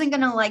say I wasn't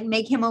going to like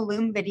make him a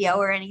Loom video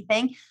or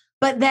anything.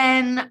 But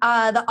then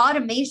the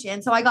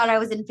automation, so I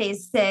was in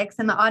phase 6,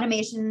 and the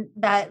automation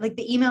that like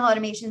the email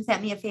automation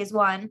sent me a phase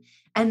 1.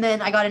 And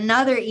then I got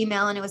another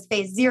email and it was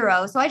phase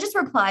 0. So I just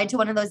replied to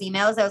one of those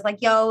emails. I was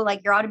like, yo,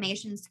 like your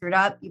automation screwed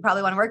up. You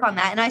probably want to work on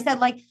that. And I said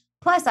like,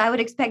 plus I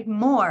would expect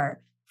more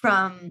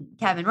from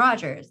Kevin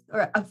Rogers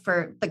or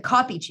for the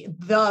copy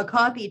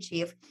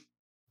chief.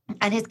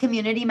 And his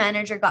community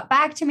manager got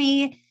back to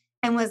me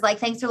and was like,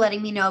 thanks for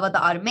letting me know about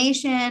the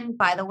automation.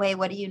 By the way,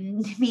 what do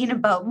you mean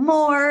about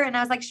more? And I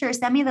was like, sure,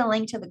 send me the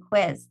link to the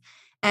quiz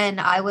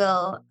and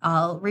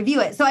I'll review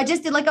it. So I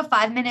just did like a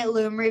 5-minute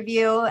Loom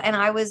review, and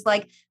I was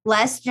like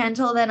less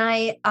gentle than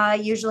I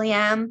usually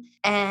am.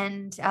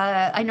 And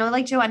I know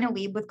like Joanna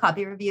Weeb with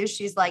copy reviews,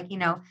 she's like,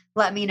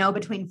 let me know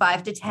between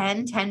 5 to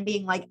 10, 10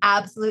 being like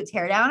absolute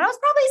teardown. I was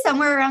probably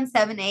somewhere around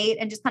 7, 8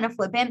 and just kind of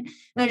flippant.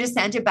 And I just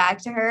sent it back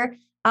to her.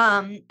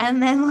 And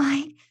then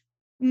like,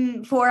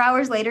 4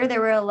 hours later, there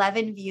were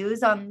 11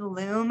 views on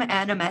Loom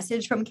and a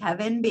message from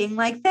Kevin being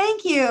like,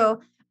 thank you.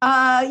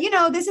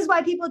 This is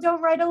why people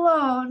don't write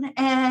alone.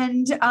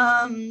 And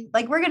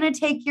like, we're going to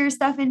take your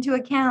stuff into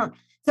account.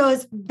 So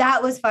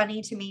that was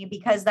funny to me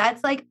because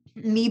that's like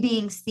me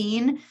being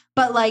seen,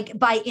 but like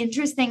by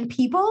interesting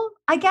people,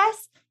 I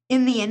guess,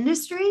 in the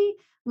industry.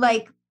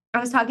 Like I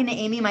was talking to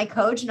Amy, my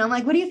coach, and I'm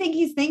like, what do you think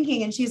he's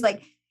thinking? And she's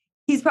like,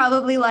 he's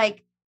probably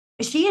like,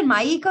 is she in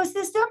my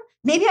ecosystem?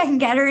 Maybe I can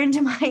get her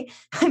into my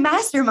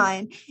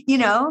mastermind,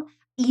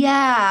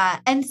 Yeah.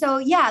 And so,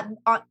 yeah,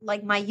 on,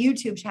 like my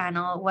YouTube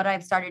channel, what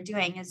I've started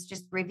doing is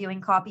just reviewing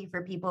copy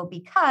for people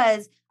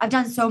because I've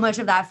done so much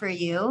of that for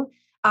you,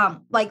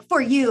 like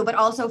for you, but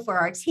also for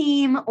our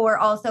team, or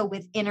also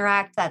with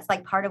Interact. That's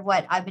like part of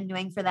what I've been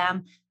doing for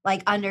them,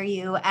 like under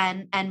you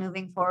and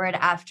moving forward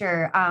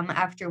after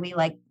we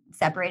like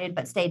separated,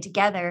 but stayed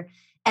together.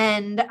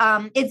 And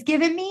it's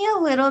given me a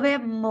little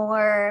bit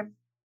more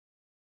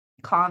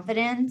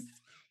confidence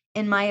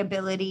in my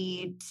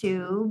ability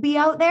to be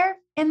out there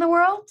in the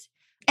world.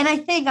 And I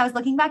think I was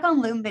looking back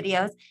on Loom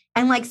videos,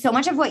 and like so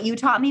much of what you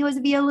taught me was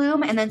via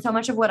Loom, and then so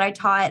much of what I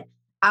taught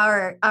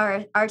our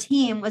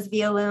team was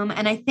via Loom.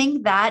 And I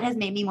think that has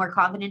made me more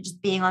confident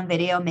just being on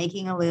video,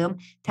 making a Loom,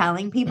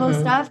 telling people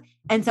stuff.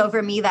 And so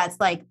for me,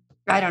 that's like,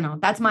 I don't know,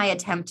 that's my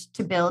attempt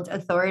to build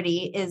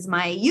authority, is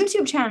my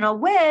YouTube channel,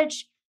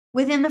 which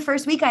within the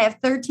first week, I have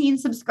 13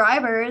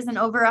 subscribers and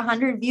over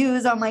 100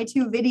 views on my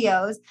 2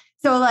 videos.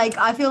 So like,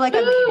 I feel like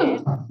I made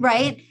it,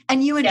 right?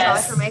 And you and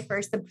Josh were my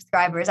first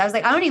subscribers. I was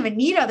like, I don't even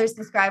need other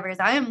subscribers.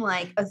 I am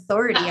like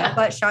authority. I've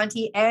got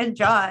Shanti and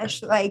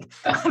Josh. Like,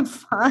 I'm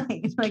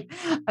fine. Like,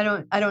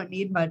 I don't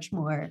need much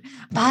more.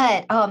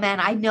 But oh man,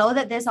 I know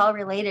that this all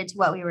related to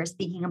what we were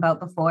speaking about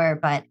before,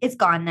 but it's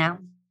gone now.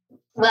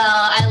 Well,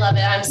 I love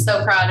it. I'm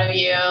so proud of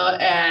you.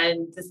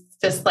 And it's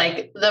just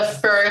like the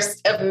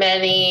first of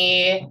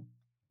many,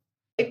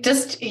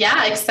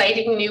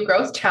 exciting new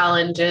growth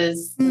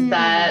challenges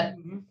that.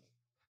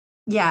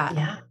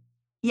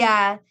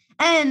 Yeah.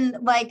 And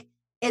like,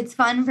 it's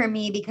fun for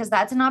me because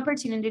that's an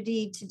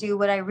opportunity to do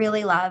what I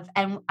really love.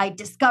 And I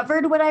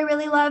discovered what I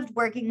really loved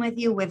working with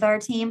you, with our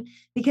team,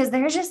 because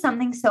there's just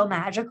something so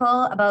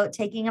magical about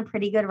taking a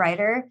pretty good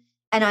writer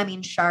And I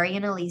mean, Shari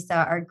and Elisa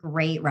are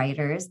great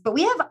writers, but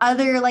we have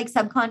other like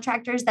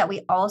subcontractors that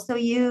we also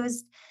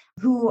use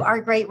who are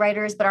great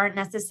writers, but aren't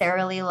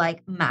necessarily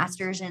like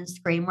masters in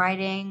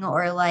screenwriting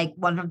or like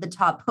one of the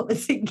top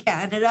poets in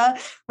Canada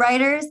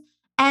writers.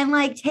 And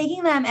like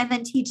taking them and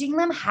then teaching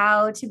them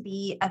how to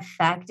be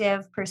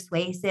effective,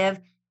 persuasive,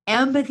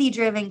 empathy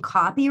driven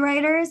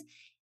copywriters.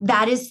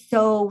 That is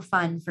so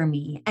fun for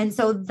me. And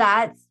so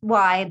that's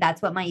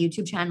what my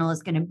YouTube channel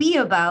is going to be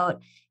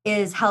about,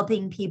 is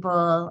helping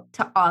people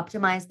to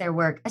optimize their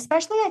work.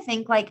 Especially I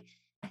think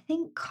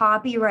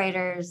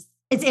copywriters,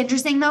 it's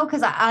interesting though,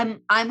 because I'm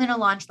going to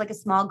launch like a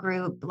small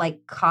group,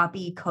 like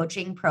copy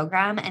coaching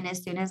program. And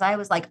as soon as I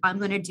was like, I'm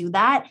going to do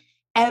that,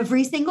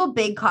 every single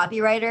big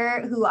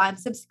copywriter who I'm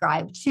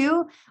subscribed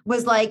to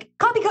was like,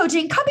 copy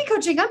coaching,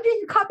 I'm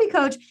doing a copy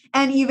coach.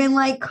 And even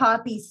like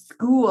Copy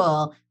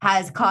School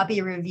has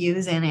copy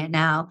reviews in it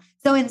now.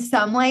 So in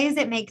some ways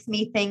it makes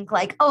me think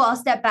like, oh, I'll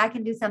step back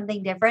and do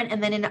something different.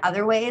 And then in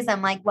other ways,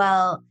 I'm like,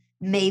 well,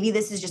 maybe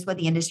this is just what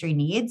the industry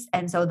needs.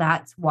 And so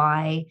that's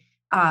why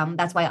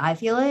I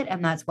feel it.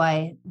 And that's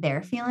why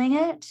they're feeling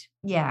it.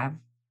 Yeah.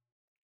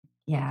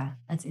 Yeah.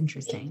 That's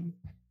interesting.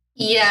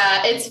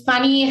 Yeah, it's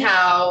funny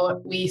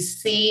how we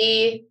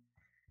see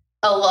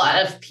a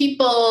lot of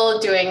people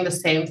doing the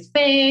same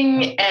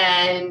thing.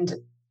 And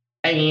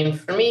I mean,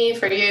 for me,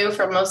 for you,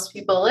 for most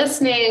people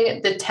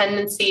listening, the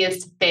tendency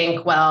is to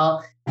think,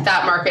 well,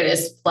 that market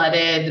is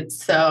flooded,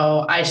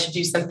 so I should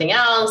do something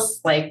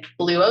else, like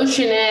blue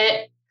ocean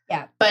it.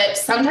 Yeah. But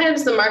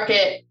sometimes the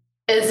market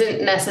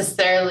isn't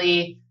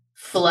necessarily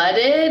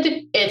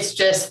flooded. It's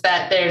just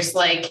that there's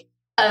like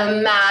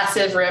a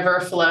massive river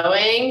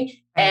flowing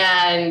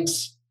and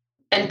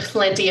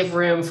plenty of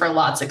room for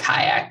lots of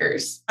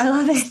kayakers. I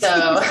love it.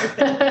 So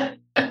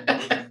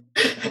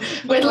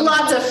with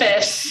lots of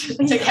fish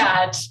to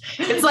catch.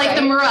 It's like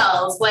the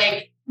morels.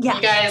 Like you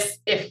guys,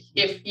 if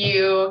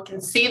you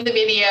can see the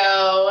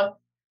video,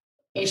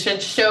 you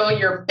should show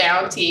your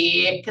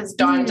bounty, because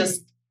Dawn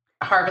just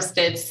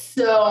harvested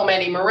so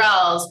many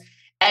morels,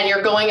 and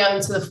you're going out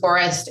into the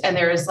forest and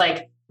there is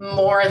like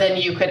more than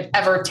you could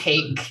ever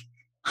take.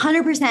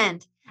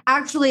 100%.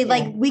 Actually,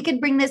 like we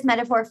could bring this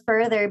metaphor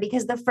further,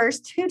 because the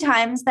first 2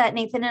 times that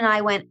Nathan and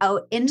I went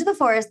out into the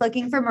forest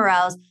looking for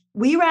morels,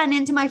 we ran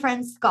into my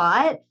friend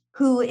Scott,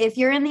 who, if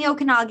you're in the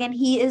Okanagan,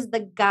 he is the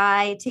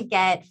guy to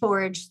get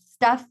foraged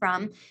stuff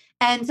from.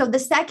 And so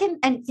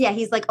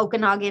he's like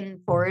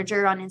Okanagan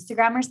Forager on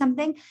Instagram or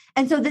something.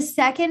 And so the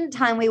second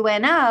time we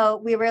went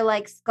out, we were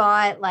like,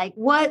 Scott, like,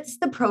 what's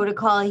the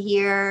protocol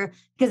here?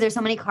 Because there's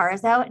so many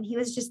cars out. And he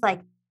was just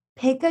like,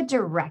 pick a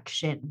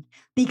direction,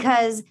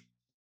 because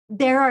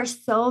there are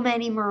so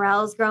many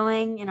morels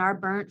growing in our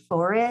burnt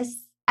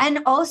forests. And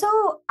also,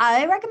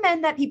 I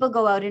recommend that people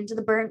go out into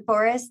the burnt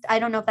forest. I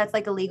don't know if that's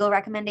like a legal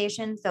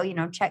recommendation. So,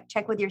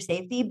 check with your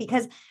safety,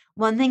 because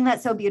one thing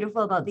that's so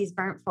beautiful about these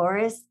burnt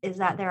forests is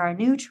that there are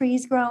new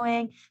trees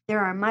growing. There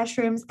are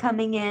mushrooms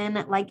coming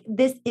in. Like,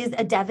 this is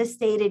a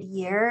devastated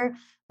year,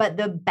 but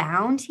the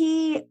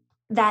bounty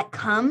that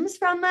comes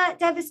from that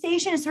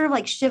devastation is sort of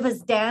like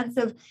Shiva's dance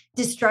of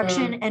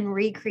destruction and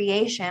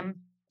recreation.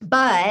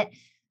 But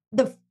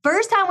the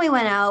first time we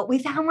went out, we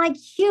found like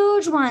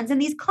huge ones in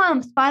these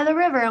clumps by the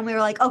river. And we were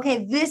like,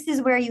 okay, this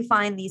is where you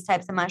find these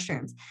types of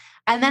mushrooms.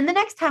 And then the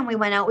next time we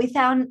went out, we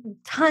found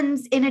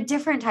tons in a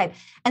different type.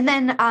 And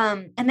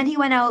then he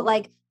went out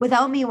like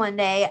without me one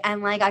day.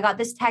 And like, I got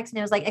this text and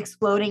it was like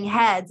exploding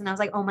heads. And I was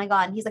like, oh my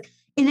God. And he's like,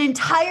 an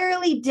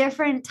entirely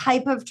different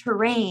type of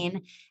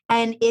terrain.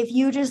 And if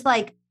you just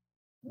like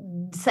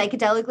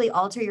psychedelically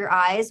alter your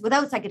eyes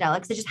without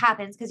psychedelics, it just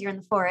happens because you're in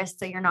the forest.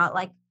 So you're not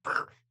like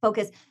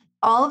focused.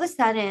 All of a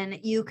sudden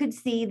you could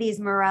see these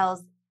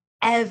morels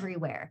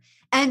everywhere.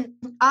 And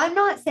I'm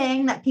not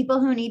saying that people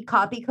who need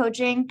copy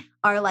coaching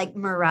are like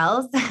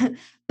morels,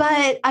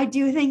 but I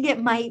do think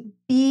it might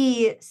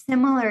be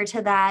similar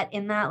to that,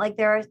 in that like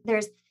there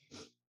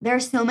are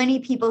so many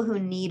people who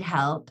need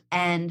help,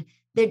 and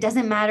it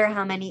doesn't matter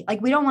how many,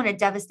 like we don't want to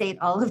devastate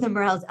all of the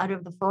morels out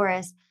of the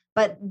forest,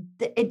 but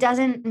it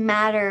doesn't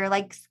matter.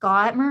 Like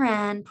Scott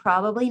Moran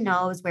probably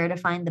knows where to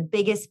find the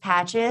biggest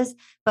patches,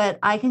 but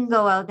I can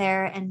go out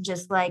there and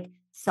just like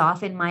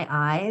soften my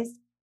eyes.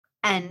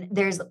 And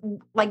there's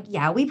like,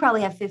 we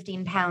probably have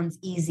 15 pounds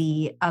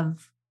easy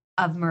of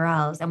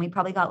morels, and we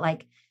probably got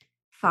like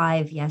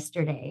 5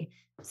 yesterday.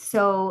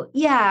 So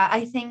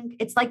I think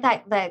it's like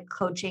that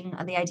coaching,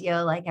 the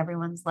idea, like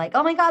everyone's like,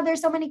 oh my God,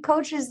 there's so many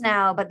coaches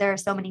now, but there are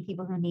so many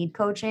people who need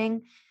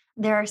coaching.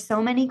 There are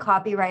so many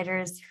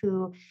copywriters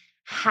who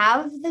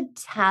have the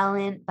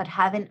talent, but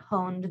haven't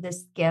honed the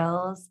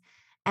skills,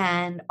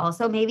 and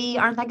also maybe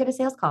aren't that good at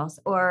sales calls,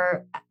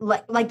 or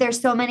like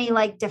there's so many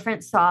like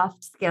different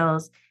soft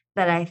skills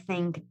that I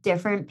think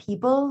different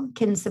people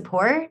can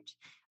support,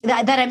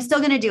 that I'm still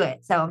going to do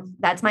it. So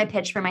that's my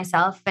pitch for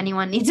myself. If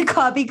anyone needs a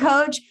copy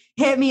coach,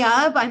 hit me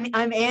up.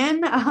 I'm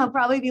in. I'll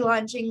probably be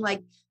launching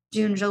like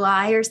June,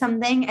 July or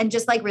something. And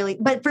just like really,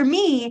 but for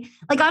me,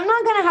 like, I'm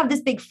not going to have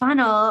this big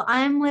funnel.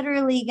 I'm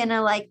literally going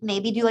to like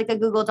maybe do like a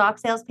Google Doc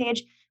sales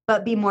page,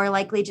 but be more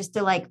likely just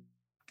to like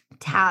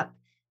tap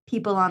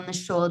people on the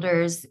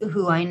shoulders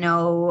who I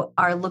know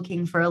are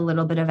looking for a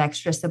little bit of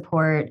extra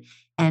support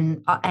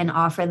and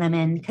offer them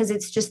in, because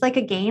it's just like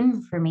a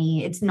game for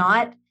me. It's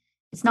not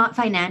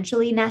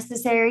financially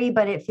necessary,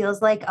 but it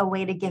feels like a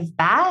way to give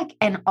back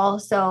and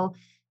also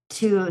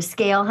to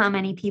scale how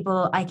many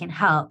people I can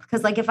help.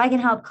 Because like if I can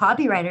help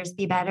copywriters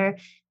be better,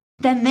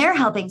 then they're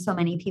helping so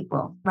many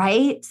people,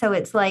 right? So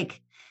it's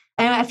like,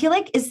 and I feel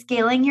like, is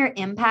scaling your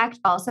impact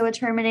also a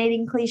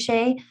terminating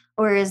cliche?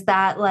 Or is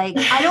that like,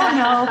 I don't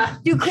know,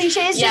 do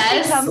cliches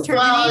just become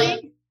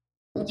terminating?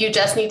 Well, you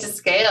just need to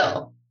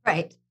scale.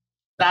 Right.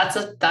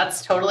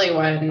 That's totally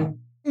one,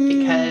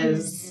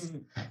 because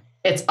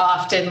it's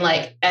often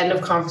like end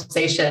of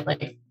conversation,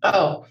 like,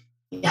 oh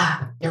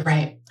yeah, you're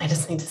right, I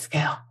just need to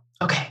scale.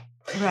 Okay.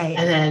 Right.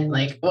 And then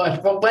like,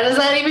 what does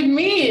that even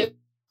mean?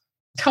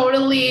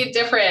 Totally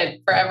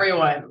different for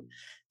everyone.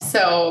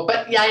 So,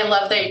 but yeah, I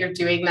love that you're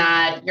doing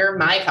that. You're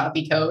my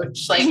copy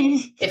coach. Like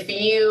if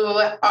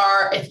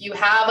you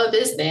have a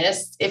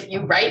business, if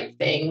you write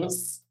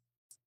things,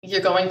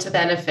 you're going to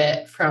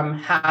benefit from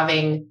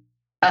having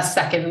a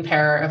second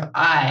pair of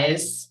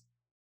eyes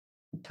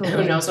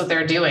who knows what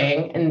they're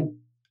doing and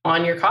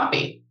on your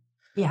copy.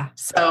 Yeah.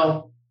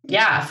 So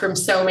yeah, from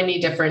so many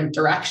different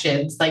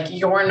directions. Like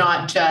you're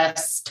not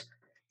just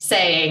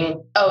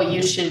saying, oh,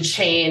 you should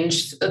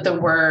change the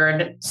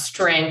word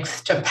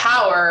strength to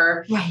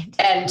power, right,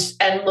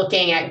 and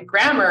looking at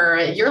grammar.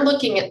 You're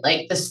looking at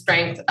like the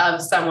strength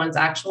of someone's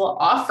actual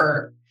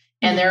offer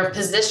and their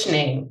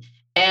positioning.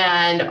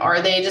 And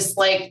are they just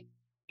like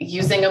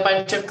using a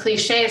bunch of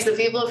cliches that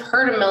people have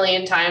heard a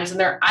million times and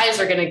their eyes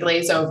are going to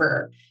glaze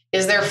over?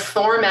 Is their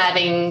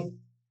formatting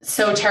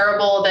so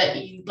terrible that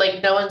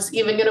no one's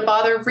even going to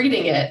bother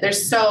reading it?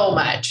 There's so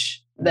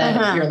much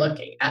that you're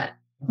looking at.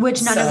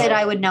 Which none of it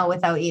I would know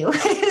without you.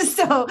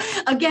 So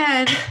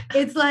again,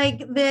 it's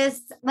like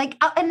this,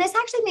 and this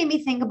actually made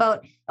me think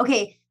about,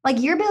 okay, like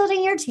you're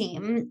building your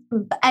team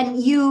and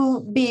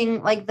you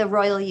being like the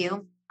royal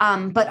you,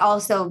 but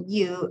also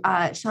you,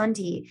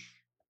 Shanti.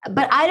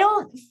 But I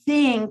don't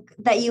think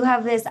that you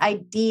have this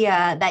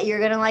idea that you're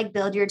going to like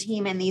build your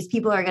team and these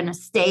people are going to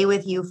stay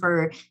with you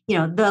for,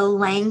 the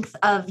length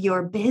of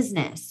your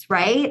business,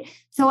 right?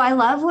 So I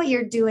love what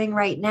you're doing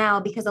right now,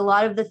 because a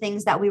lot of the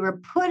things that we were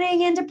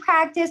putting into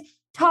practice,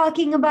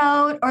 talking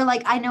about, or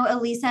like, I know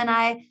Elisa and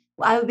I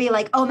would be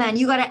like, oh man,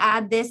 you got to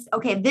add this.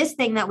 Okay, this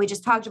thing that we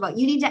just talked about,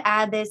 you need to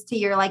add this to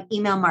your like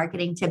email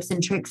marketing tips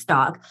and tricks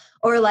doc.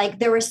 Or like,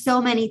 there were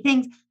so many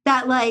things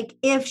that like,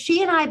 if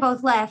she and I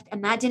both left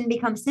and that didn't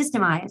become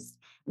systemized,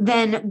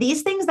 then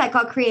these things that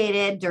got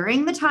created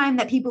during the time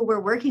that people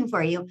were working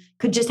for you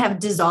could just have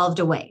dissolved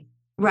away,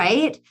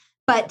 right?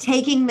 But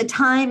taking the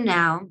time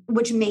now,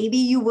 which maybe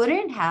you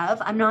wouldn't have,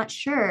 I'm not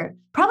sure,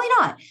 probably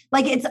not.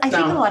 Like I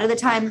think a lot of the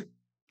time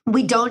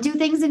we don't do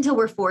things until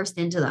we're forced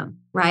into them,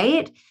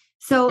 right?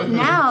 So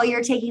now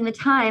you're taking the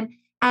time.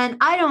 And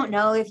I don't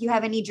know if you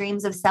have any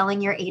dreams of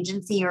selling your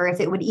agency or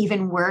if it would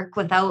even work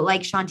without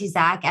like Shanti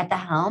Zach at the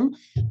helm,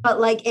 but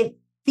like it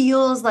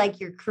feels like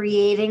you're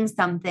creating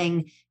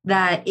something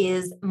that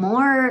is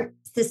more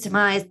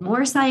systemized,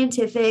 more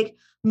scientific,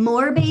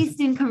 more based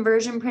in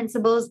conversion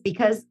principles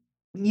because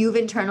you've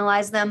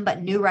internalized them,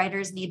 but new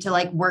writers need to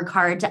like work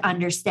hard to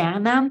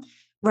understand them,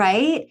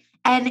 right?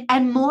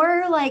 And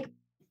more like,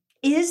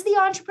 is the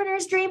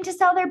entrepreneur's dream to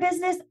sell their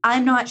business?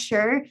 I'm not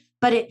sure,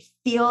 but it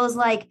feels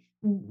like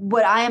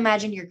what I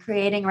imagine you're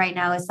creating right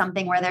now is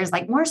something where there's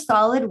like more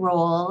solid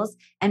roles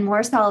and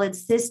more solid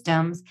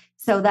systems,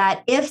 so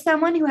that if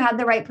someone who had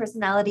the right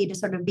personality to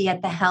sort of be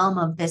at the helm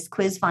of this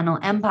quiz funnel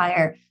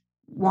empire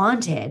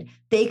wanted,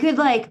 they could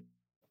like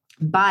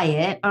buy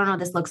it. I don't know what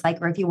this looks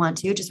like, or if you want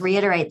to just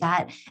reiterate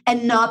that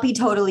and not be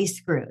totally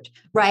screwed,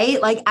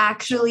 right? Like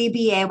actually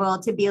be able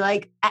to be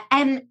like,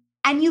 and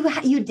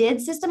you did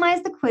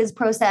systemize the quiz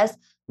process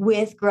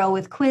with Grow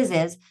with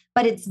Quizzes,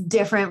 but it's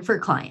different for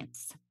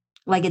clients.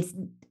 Like it's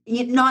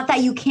not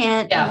that you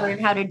can't learn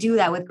how to do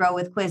that with Grow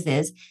with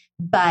Quizzes,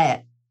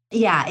 but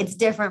yeah, it's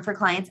different for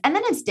clients. And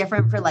then it's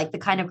different for like the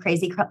kind of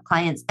crazy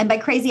clients. And by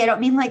crazy, I don't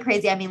mean like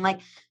crazy. I mean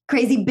like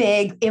crazy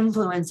big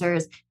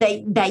influencers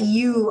that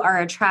you are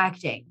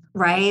attracting,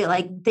 right?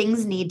 Like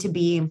things need to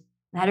be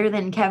better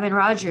than Kevin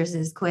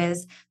Rogers's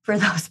quiz for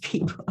those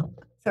people.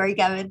 Sorry,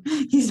 Kevin.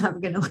 He's not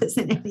going to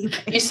listen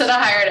anyway. You should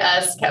have hired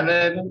us,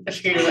 Kevin,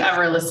 if you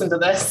ever listen to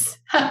this.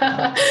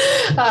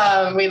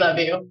 We love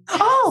you.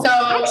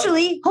 Oh,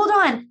 actually, hold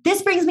on.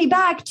 This brings me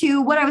back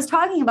to what I was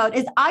talking about.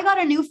 Is I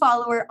got a new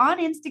follower on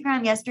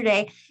Instagram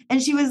yesterday,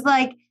 and she was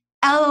like,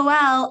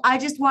 LOL, I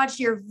just watched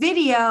your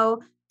video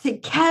to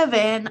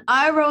Kevin.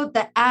 I wrote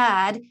the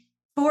ad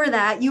for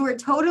that. You were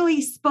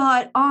totally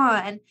spot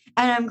on.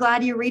 And I'm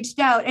glad you reached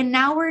out. And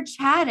now we're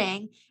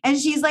chatting. And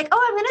she's like,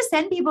 oh, I'm going to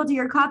send people to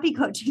your copy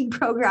coaching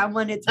program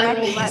when it's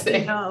ready. Let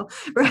me know.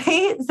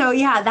 Right. So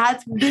yeah,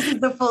 this is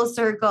the full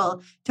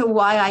circle to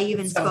why I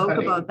even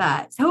spoke about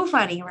that. So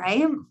funny,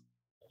 right?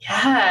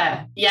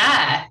 Yeah.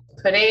 Yeah.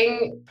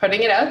 Putting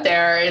it out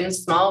there in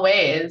small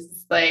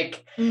ways.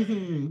 Like,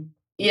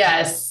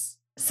 yes.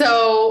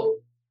 So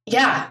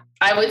yeah,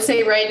 I would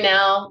say right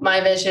now,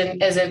 my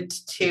vision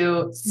isn't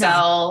to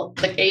sell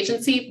the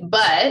agency,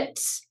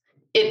 but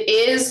it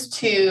is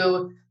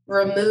to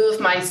remove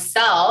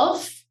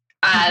myself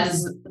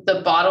as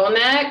the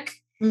bottleneck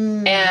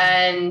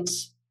and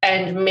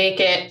make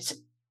it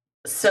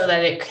so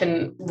that it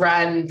can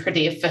run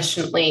pretty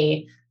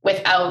efficiently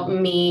without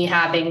me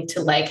having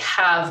to like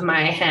have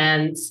my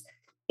hands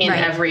in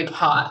every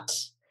pot.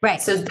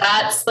 Right. So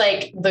that's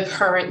like the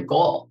current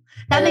goal.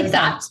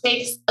 That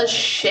takes a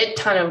shit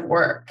ton of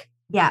work.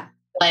 Yeah.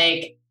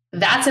 Like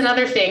that's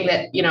another thing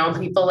that, you know,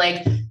 people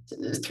like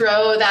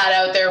throw that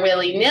out there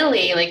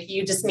willy-nilly. Like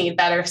you just need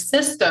better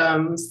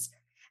systems.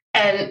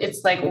 And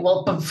it's like,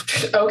 well,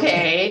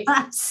 okay,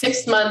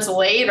 6 months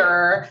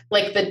later,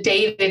 like the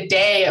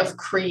day-to-day of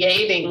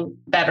creating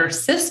better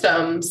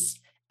systems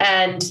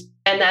and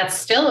that's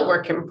still a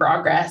work in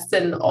progress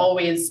and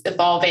always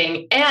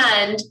evolving.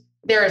 And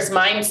there's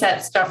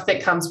mindset stuff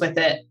that comes with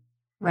it.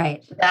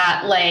 Right.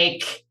 That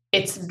like,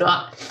 it's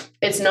not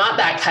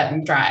that cut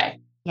and dry.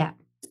 Yeah.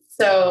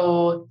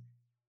 So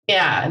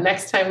yeah,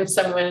 next time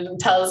someone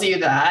tells you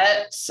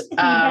that,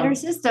 better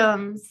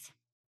systems,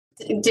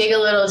 dig a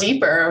little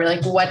deeper.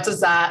 Like, what does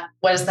that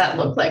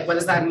look like? What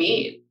does that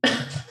mean?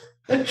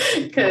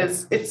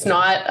 Because it's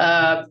not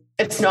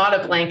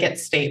a blanket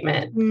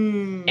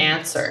statement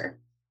answer.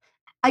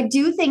 I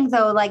do think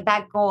though, like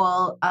that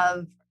goal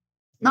of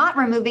not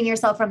removing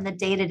yourself from the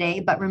day-to-day,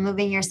 but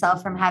removing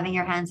yourself from having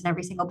your hands in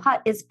every single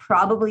pot is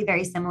probably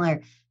very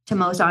similar to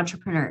most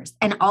entrepreneurs.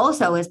 And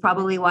also is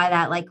probably why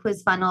that like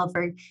quiz funnel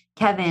for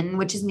Kevin,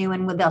 which is new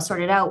and they'll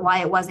sort it out, why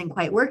it wasn't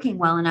quite working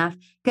well enough.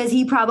 Because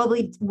he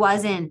probably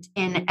wasn't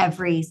in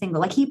every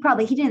single, like he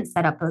didn't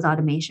set up those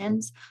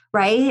automations,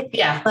 right?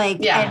 Yeah. Like,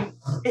 yeah.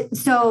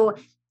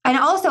 And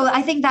also,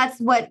 I think that's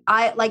what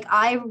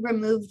I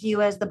removed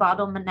you as the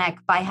bottleneck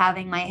by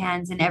having my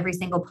hands in every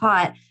single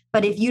pot.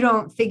 But if you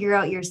don't figure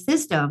out your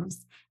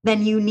systems,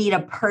 then you need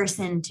a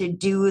person to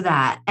do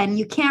that. And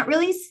you can't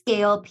really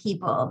scale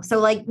people. So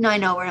like, no, I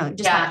know we're not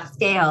just not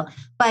scale,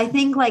 but I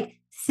think like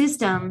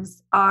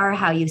systems are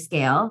how you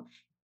scale,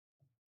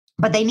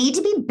 but they need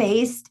to be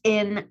based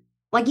in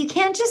like, you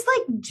can't just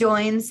like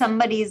join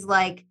somebody's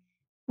like,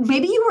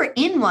 maybe you were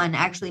in one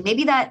actually,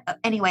 maybe that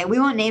anyway, we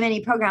won't name any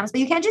programs, but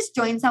you can't just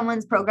join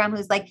someone's program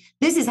who's like,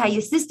 this is how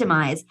you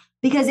systemize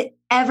because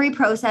every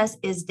process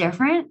is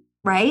different,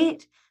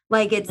 right?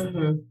 Like it's,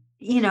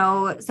 you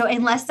know, so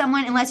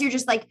unless you're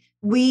just like,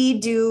 we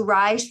do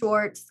Rye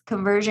Schwartz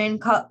conversion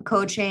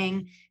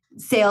coaching,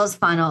 sales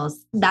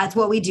funnels. That's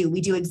what we do.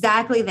 We do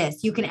exactly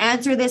this. You can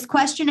answer this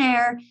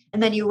questionnaire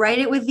and then you write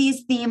it with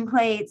these theme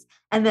plates.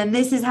 And then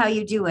this is how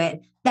you do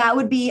it. That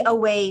would be a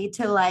way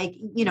to like,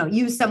 you know,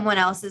 use someone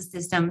else's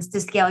systems to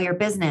scale your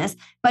business.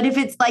 But if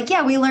it's like,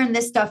 yeah, we learned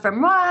this stuff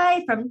from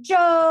Rye, from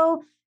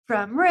Joe,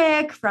 from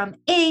Rick, from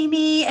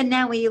Amy, and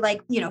now we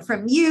like, you know,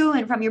 from you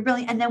and from your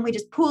brilliant, and then we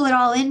just pull it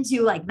all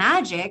into like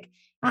magic.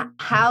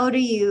 How do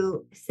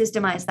you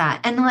systemize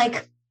that? And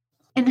like,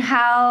 and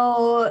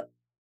how,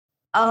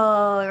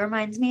 it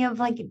reminds me of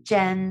like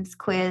Jen's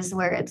quiz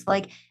where it's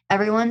like,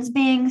 everyone's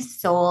being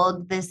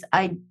sold this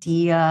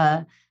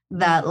idea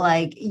that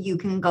like you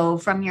can go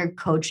from your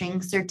coaching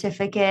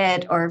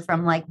certificate or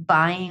from like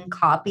buying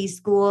copy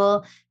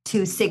school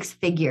to 6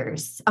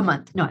 figures a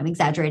month. No, I'm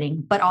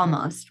exaggerating, but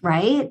almost,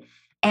 right?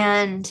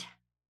 And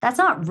that's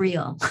not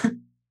real.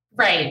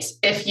 Right.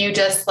 If you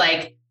just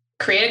like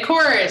create a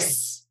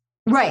course.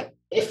 Right.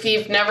 If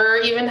you've never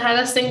even had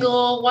a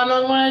single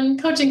one-on-one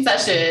coaching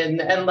session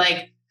and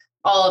like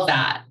all of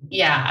that.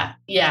 Yeah.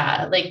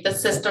 Yeah. Like the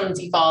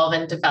systems evolve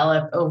and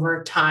develop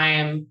over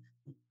time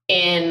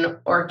in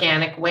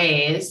organic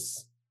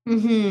ways.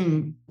 Yeah.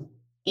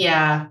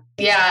 Yeah.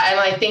 And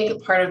I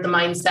think part of the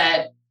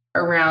mindset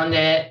around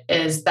it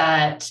is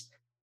that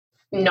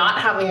not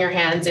having your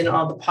hands in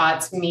all the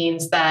pots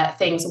means that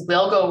things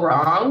will go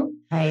wrong.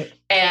 Right.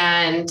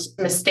 And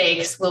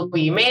mistakes will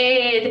be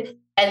made.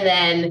 And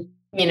then,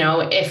 you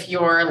know, if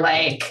you're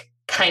like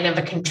kind of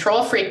a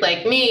control freak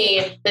like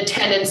me, the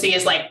tendency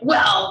is like,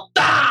 well,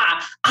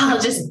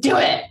 I'll just do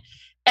it.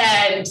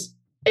 And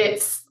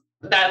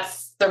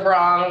that's the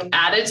wrong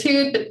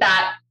attitude, but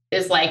that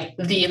is like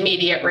the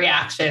immediate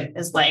reaction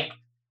is like,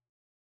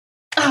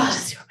 I'll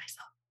just do it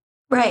myself.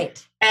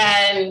 Right.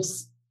 And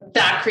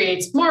that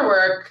creates more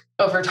work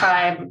over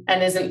time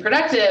and isn't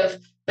productive,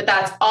 but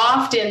that's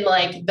often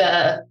like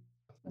the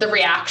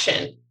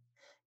reaction.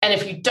 And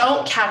if you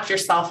don't catch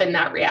yourself in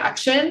that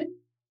reaction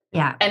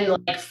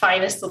and like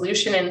find a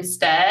solution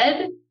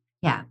instead,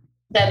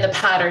 then the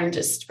pattern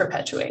just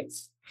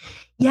perpetuates.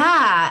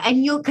 Yeah.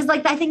 And cause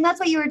like, I think that's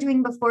what you were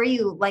doing before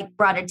you like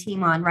brought a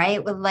team on,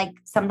 right? With like,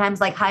 sometimes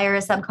like hire a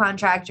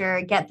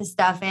subcontractor, get the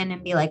stuff in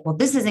and be like, well,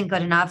 this isn't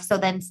good enough. So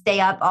then stay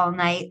up all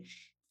night,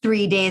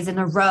 3 days in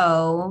a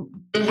row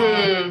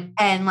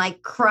and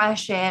like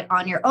crush it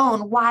on your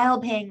own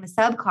while paying the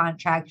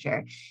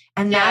subcontractor.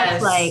 And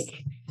that's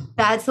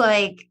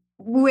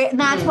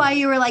why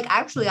you were like,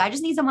 actually, I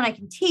just need someone I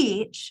can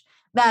teach.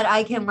 that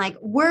I can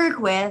like work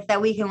with,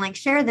 that we can like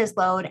share this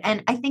load.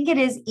 And I think it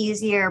is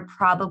easier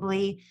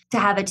probably to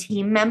have a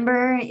team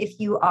member if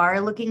you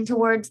are looking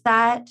towards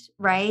that,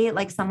 right?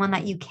 Like someone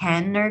that you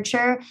can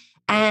nurture.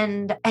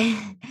 And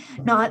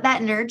not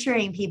that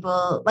nurturing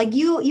people, like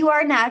you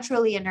are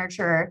naturally a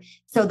nurturer.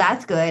 So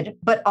that's good.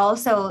 But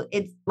also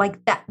it's like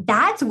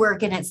that's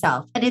work in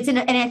itself. And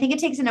and I think it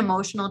takes an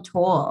emotional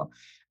toll.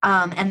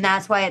 And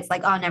that's why it's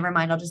like, oh, never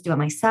mind, I'll just do it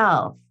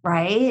myself.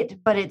 Right.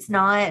 But it's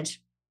not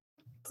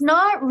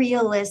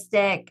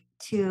realistic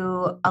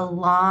to a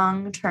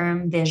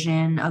long-term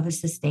vision of a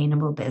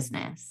sustainable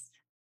business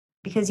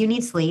because you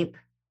need sleep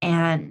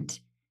and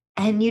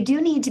you do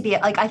need to be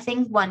like, I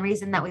think one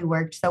reason that we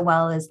worked so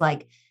well is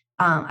like,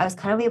 I was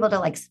kind of able to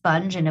like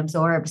sponge and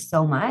absorb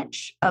so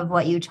much of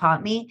what you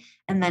taught me.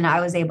 And then I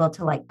was able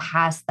to like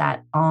pass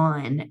that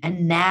on.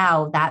 And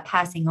now that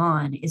passing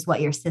on is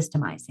what you're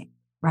systemizing,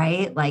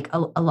 right? Like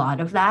a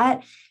lot of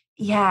that.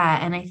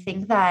 Yeah. And I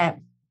think that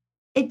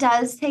it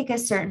does take a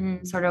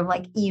certain sort of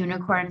like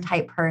unicorn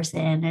type person,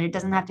 and it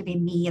doesn't have to be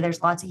me.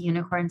 There's lots of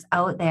unicorns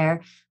out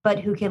there, but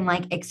who can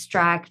like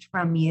extract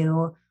from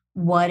you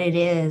what it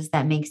is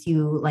that makes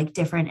you like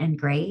different and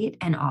great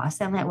and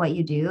awesome at what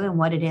you do, and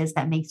what it is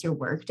that makes your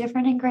work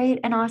different and great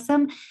and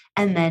awesome.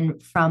 And then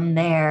from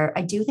there,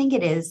 I do think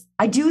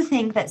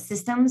that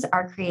systems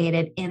are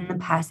created in the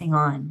passing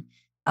on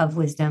of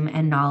wisdom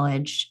and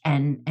knowledge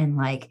and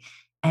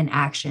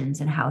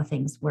actions and how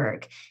things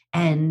work.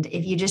 And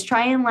if you just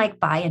try and like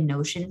buy a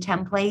Notion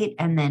template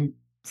and then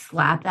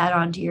slap that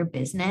onto your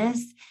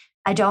business,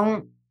 I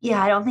don't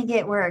think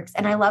it works.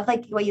 And I love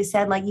like what you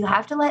said, like you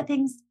have to let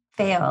things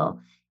fail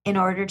in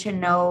order to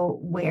know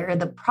where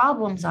the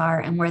problems are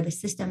and where the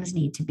systems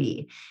need to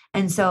be.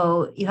 And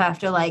so you have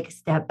to like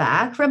step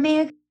back from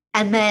it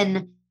and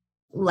then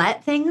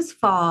let things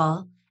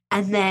fall.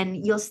 And then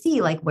you'll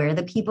see like where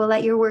the people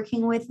that you're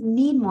working with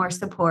need more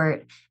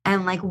support,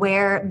 and like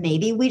where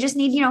maybe we just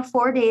need,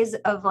 4 days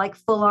of like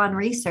full on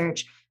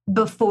research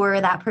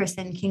before that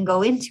person can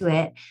go into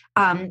it.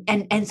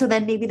 And so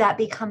then maybe that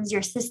becomes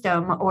your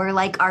system, or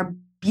like our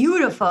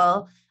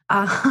beautiful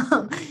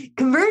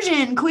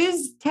conversion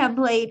quiz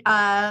template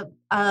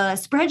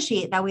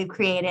spreadsheet that we've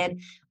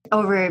created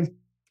over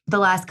the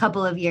last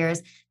couple of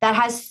years that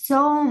has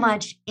so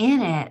much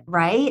in it,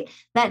 right?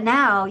 That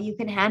now you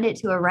can hand it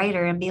to a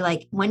writer and be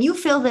like, when you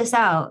fill this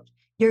out,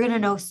 you're going to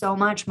know so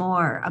much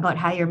more about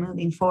how you're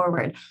moving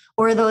forward.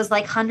 Or those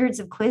like hundreds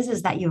of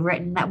quizzes that you've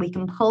written that we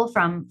can pull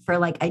from for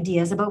like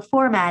ideas about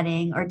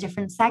formatting or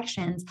different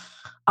sections,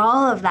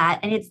 all of that.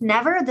 And it's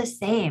never the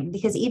same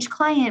because each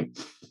client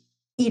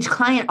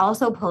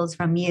also pulls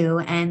from you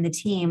and the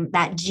team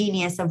that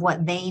genius of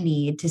what they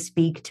need to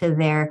speak to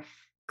their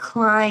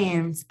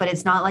clients. But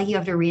it's not like you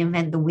have to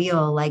reinvent the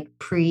wheel, like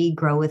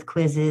pre-grow with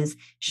quizzes,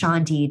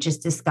 Shanti,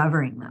 just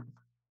discovering them,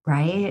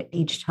 right?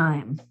 Each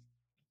time.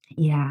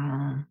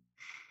 Yeah.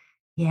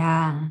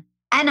 Yeah.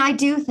 And I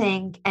do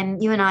think,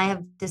 and you and I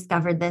have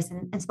discovered this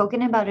and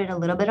spoken about it a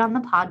little bit on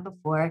the pod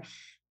before,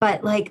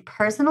 but like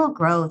personal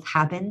growth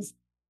happens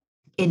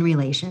in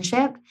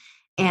relationship,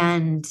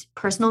 and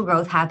personal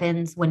growth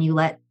happens when you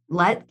let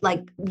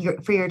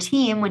for your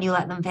team, when you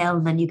let them fail,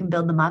 and then you can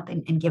build them up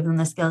and give them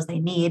the skills they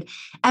need.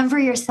 And for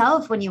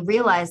yourself, when you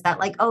realize that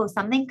like, oh,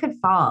 something could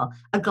fall,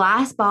 a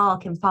glass ball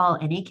can fall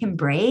and it can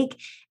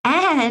break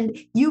and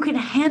you can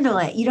handle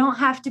it. You don't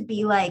have to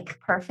be like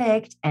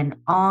perfect and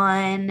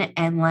on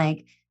and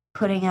like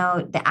putting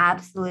out the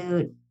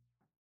absolute,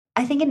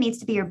 I think it needs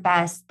to be your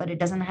best, but it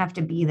doesn't have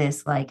to be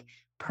this like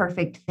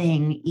perfect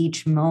thing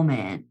each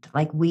moment.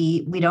 Like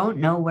we don't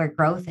know where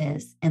growth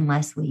is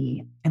unless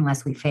we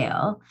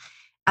fail.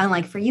 And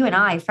like for you and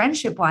I,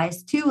 friendship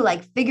wise too,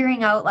 like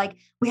figuring out, like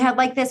we had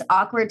like this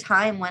awkward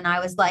time when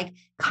I was like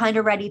kind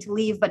of ready to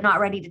leave, but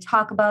not ready to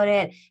talk about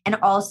it. And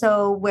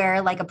also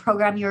where like a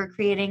program you were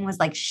creating was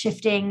like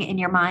shifting in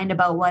your mind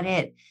about what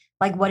it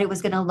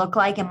was going to look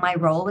like. And my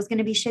role was going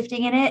to be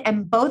shifting in it.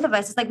 And both of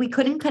us, it's like, we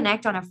couldn't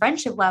connect on a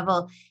friendship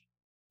level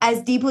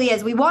as deeply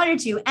as we wanted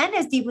to and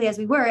as deeply as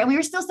we were. And we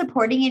were still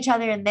supporting each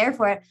other and there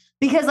for it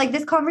because like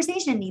this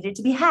conversation needed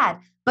to be had,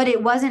 but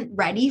it wasn't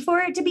ready for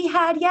it to be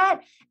had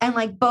yet. And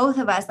like both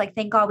of us, like,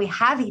 thank God we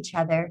have each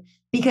other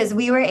because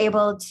we were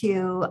able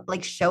to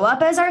like show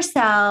up as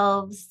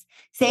ourselves,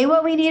 say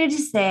what we needed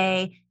to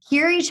say,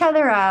 hear each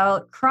other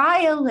out,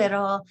 cry a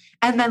little,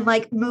 and then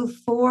like move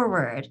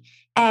forward.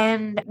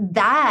 And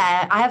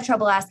that I have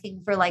trouble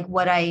asking for like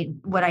what I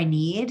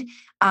need.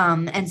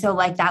 And so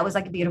like, that was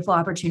like a beautiful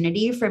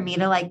opportunity for me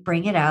to like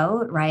bring it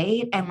out.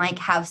 Right. And like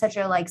have such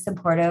a like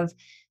supportive,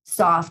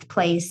 soft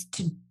place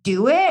to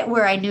do it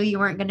where I knew you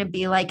weren't going to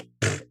be like,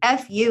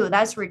 F you,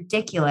 that's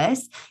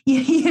ridiculous,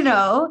 you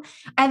know?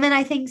 And then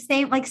I think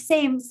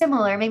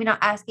similar, maybe not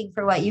asking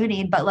for what you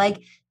need, but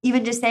like,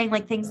 even just saying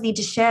like things need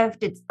to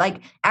shift. It's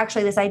like,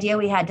 actually this idea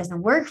we had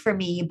doesn't work for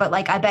me, but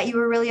like, I bet you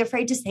were really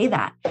afraid to say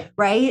that.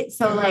 Right.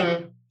 So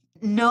like,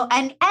 no,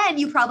 and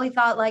you probably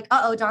thought like,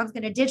 uh-oh, Dawn's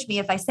gonna ditch me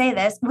if I say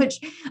this, which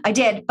I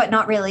did, but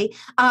not really.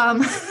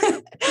 And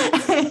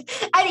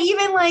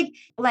even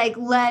like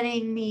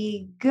letting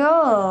me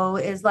go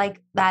is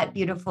like that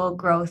beautiful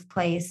growth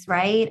place,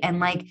 right? And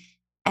like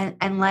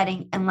and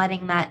letting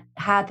that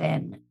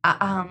happen.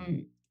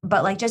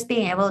 But like just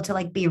being able to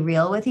like be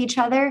real with each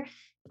other.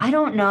 I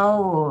don't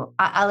know.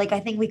 I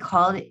think we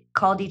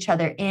called each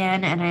other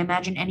in, and I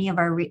imagine any of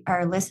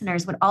our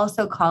listeners would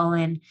also call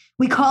in.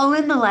 We call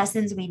in the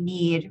lessons we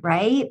need,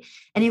 right?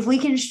 And if we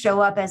can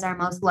show up as our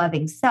most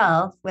loving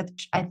self,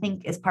 which I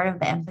think is part of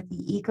the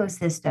empathy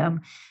ecosystem,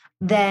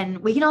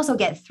 then we can also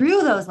get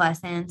through those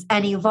lessons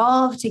and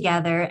evolve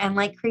together and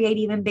like create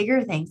even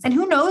bigger things. And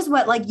who knows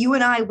what like you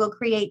and I will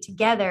create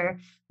together,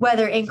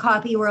 whether in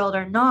copy world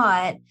or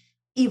not,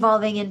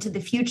 evolving into the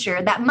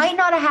future. That might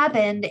not have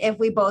happened if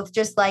we both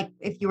just like,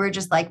 if you were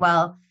just like,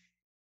 well,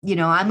 you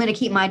know, I'm going to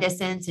keep my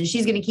distance and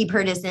she's going to keep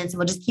her distance and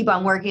we'll just keep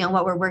on working on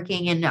what we're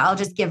working and I'll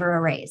just give her a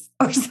raise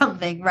or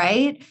something.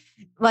 Right.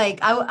 Like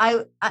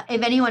I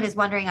if anyone is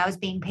wondering, I was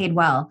being paid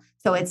well.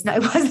 So it's not,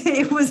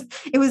 it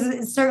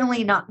was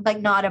certainly not like,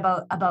 not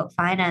about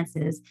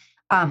finances,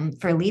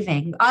 for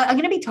leaving. I'm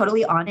going to be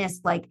totally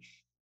honest. Like,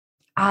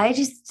 I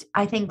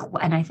think,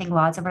 and I think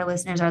lots of our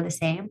listeners are the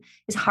same,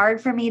 it's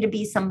hard for me to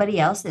be somebody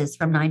else's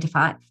from 9 to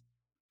 5.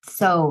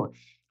 So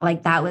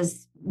like, that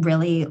was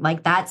really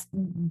like, that's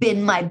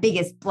been my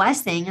biggest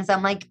blessing is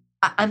I'm like,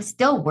 I'm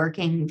still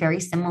working very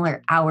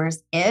similar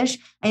hours ish.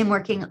 I am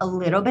working a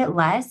little bit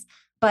less,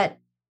 but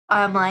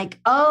I'm like,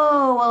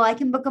 oh, well, I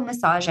can book a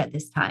massage at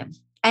this time.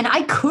 And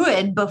I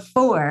could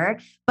before,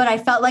 but I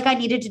felt like I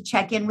needed to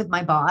check in with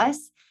my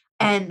boss.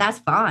 And that's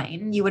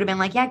fine. You would have been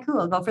like, yeah,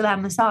 cool, go for that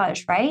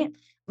massage, right?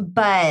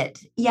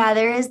 But yeah,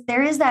 there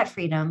is that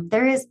freedom.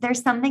 There's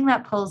something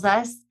that pulls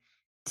us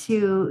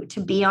to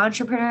be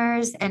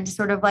entrepreneurs and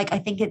sort of like, I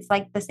think it's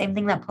like the same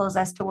thing that pulls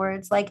us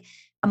towards like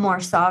a more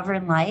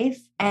sovereign life.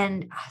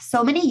 And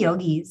so many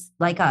yogis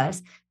like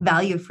us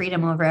value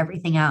freedom over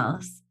everything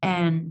else.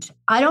 And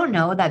I don't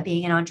know that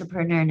being an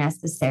entrepreneur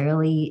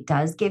necessarily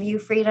does give you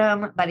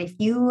freedom, but if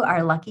you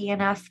are lucky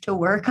enough to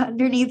work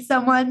underneath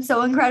someone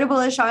so incredible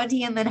as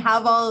Shanti and then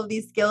have all of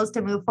these skills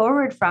to move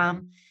forward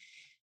from,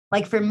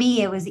 like for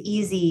me, it was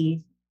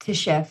easy to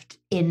shift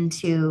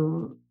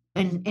into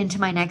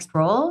my next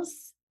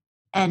roles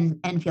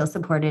and feel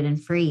supported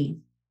and free.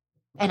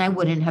 And I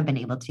wouldn't have been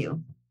able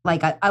to.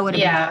 Like I would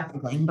have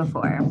been struggling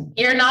before.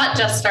 You're not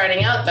just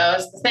starting out though,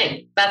 is the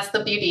thing. That's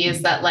the beauty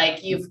is that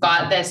like you've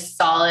got this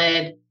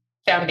solid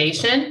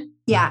foundation.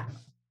 Yeah.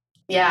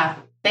 Yeah.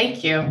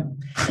 Thank you.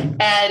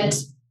 And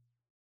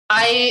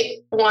I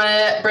want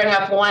to bring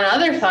up one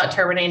other thought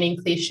terminating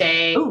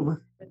cliche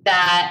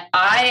that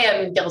I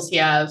am guilty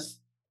of.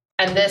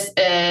 And this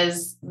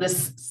is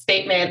this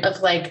statement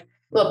of like,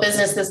 well,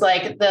 business is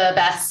like the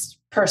best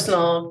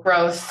personal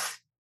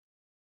growth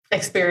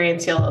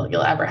experience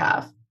you'll ever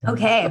have.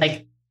 Okay.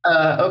 Like,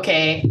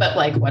 okay, but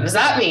like, what does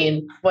that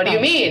mean? What do you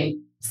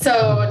mean?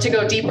 So to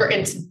go deeper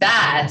into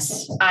that,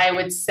 I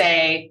would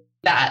say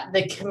that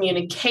the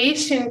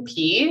communication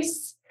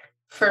piece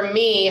for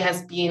me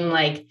has been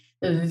like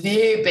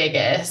the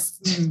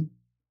biggest. Mm.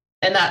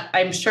 And that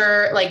I'm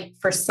sure like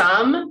for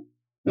some,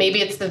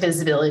 maybe it's the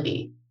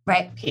visibility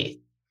piece,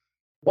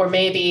 or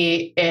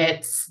maybe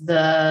it's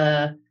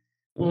the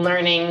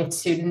learning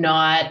to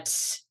not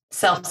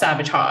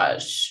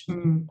self-sabotage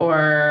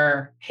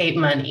or hate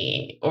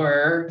money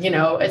or, you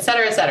know, et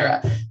cetera, et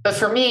cetera. But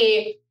for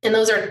me, and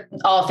those are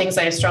all things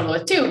I struggle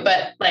with too,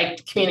 but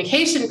like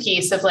communication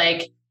piece of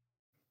like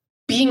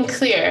being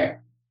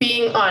clear,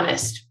 being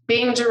honest,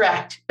 being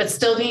direct, but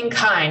still being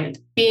kind,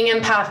 being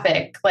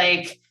empathic,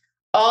 like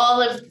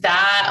all of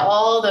that,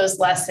 all those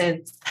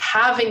lessons,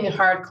 having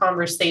hard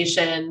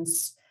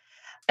conversations,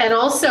 and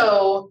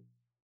also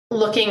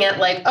looking at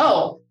like,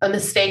 oh, a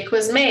mistake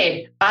was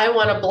made. I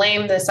want to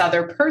blame this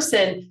other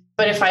person.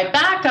 But if I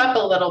back up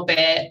a little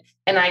bit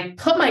and I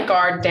put my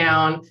guard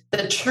down,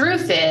 the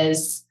truth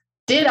is,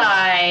 did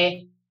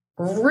I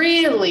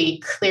really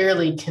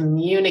clearly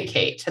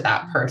communicate to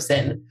that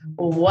person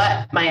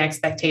what my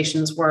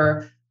expectations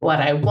were, what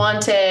I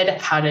wanted,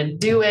 how to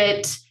do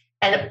it?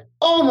 And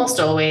almost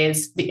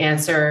always the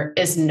answer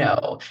is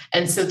no.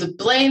 And so the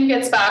blame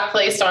gets back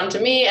placed onto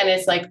me. And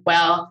it's like,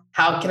 well,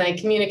 how can I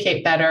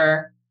communicate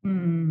better?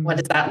 What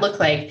does that look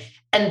like?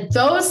 And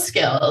those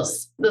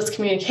skills, those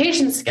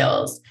communication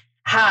skills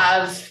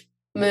have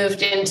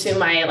moved into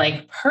my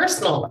like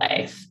personal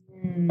life,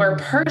 where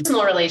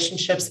personal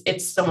relationships,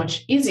 it's so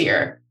much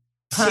easier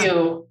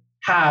to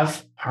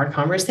have hard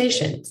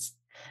conversations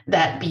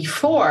that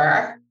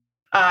before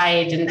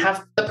I didn't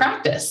have the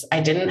practice. I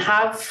didn't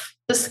have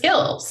the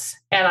skills,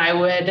 and I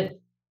would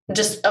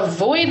just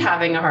avoid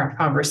having a hard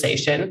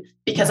conversation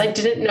because I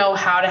didn't know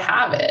how to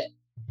have it.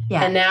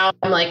 Yeah. And now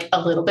I'm like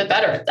a little bit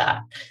better at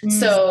that.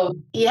 So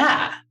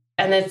yeah.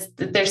 And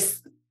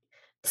there's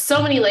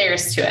so many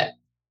layers to it,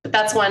 but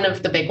that's one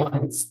of the big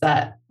ones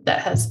that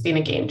has been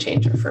a game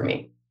changer for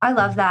me. I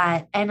love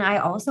that. And I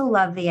also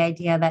love the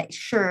idea that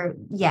sure,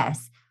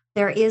 yes,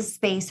 there is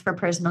space for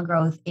personal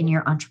growth in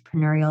your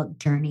entrepreneurial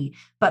journey,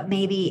 but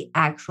maybe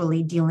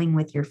actually dealing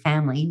with your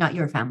family, not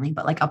your family,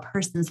 but like a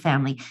person's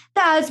family.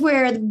 That's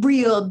where the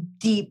real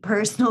deep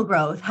personal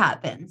growth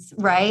happens,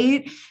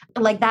 right?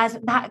 Like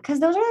that, because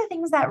those are the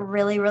things that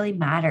really, really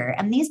matter.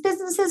 And these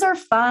businesses are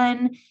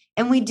fun.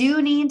 And we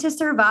do need to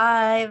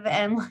survive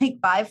and like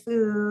buy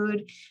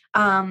food,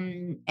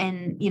 and,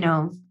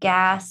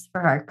 gas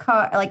for our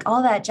car, like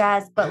all that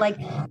jazz. But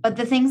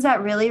the things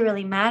that really,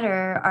 really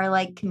matter are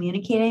like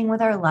communicating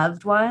with our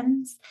loved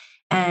ones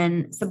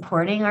and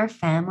supporting our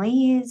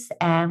families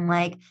and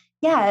like,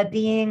 yeah,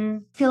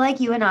 feel like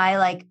you and I,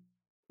 like,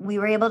 we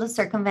were able to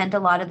circumvent a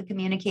lot of the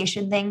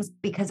communication things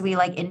because we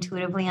like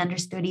intuitively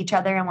understood each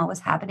other and what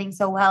was happening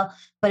so well.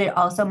 But it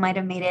also might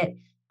have made it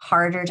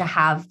harder to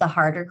have the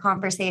harder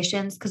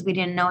conversations because we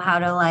didn't know how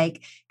to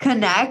like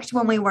connect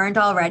when we weren't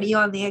already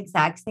on the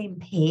exact same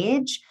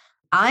page.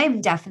 I'm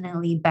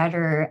definitely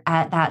better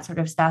at that sort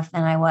of stuff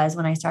than I was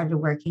when I started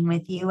working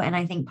with you. And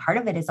I think part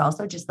of it is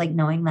also just like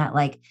knowing that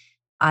like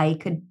I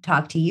could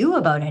talk to you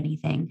about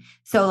anything.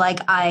 So like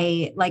you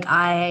and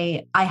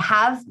I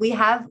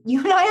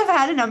have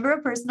had a number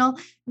of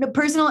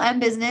personal and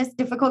business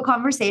difficult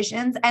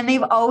conversations, and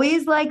they've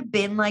always like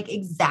been like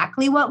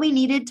exactly what we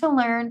needed to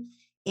learn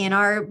in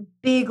our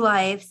big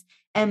lives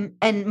and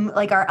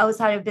like our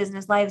outside of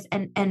business lives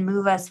and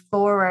move us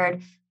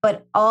forward.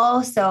 But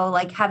also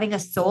like having a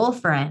soul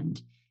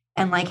friend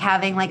and like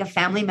having like a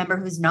family member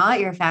who's not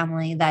your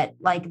family, that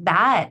like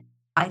that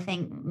I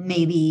think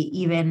maybe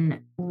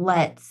even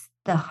lets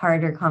the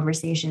harder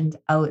conversations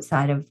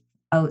outside of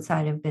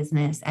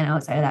business and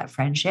outside of that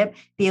friendship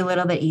be a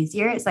little bit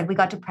easier. It's like we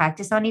got to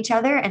practice on each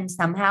other and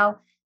somehow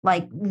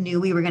like knew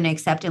we were going to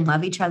accept and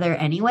love each other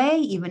anyway,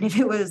 even if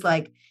it was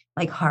like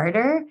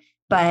harder.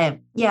 But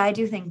yeah, I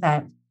do think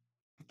that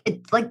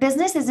it's like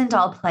business isn't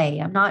all play.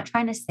 I'm not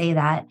trying to say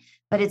that,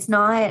 but it's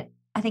not,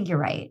 I think you're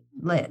right.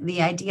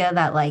 The idea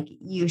that like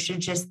you should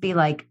just be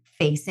like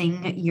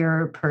facing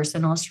your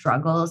personal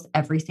struggles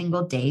every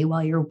single day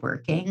while you're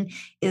working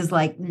is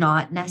like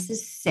not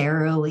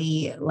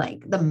necessarily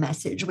like the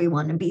message we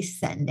want to be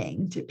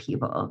sending to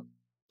people,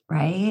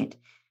 right?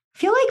 I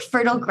feel like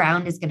Fertile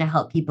Ground is going to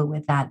help people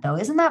with that though.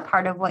 Isn't that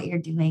part of what you're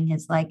doing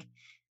is like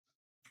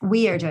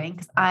we are doing,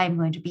 because I'm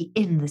going to be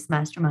in this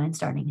mastermind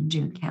starting in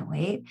June. Can't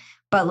wait.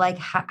 But like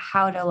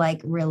how to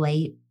like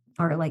relate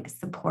or like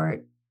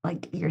support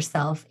like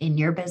yourself in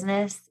your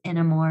business in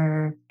a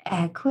more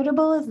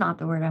equitable is not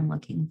the word I'm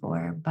looking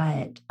for,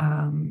 but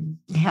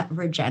yeah,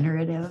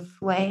 regenerative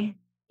way.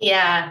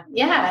 Yeah,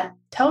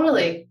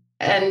 totally.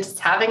 And just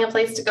having a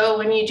place to go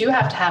when you do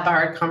have to have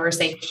hard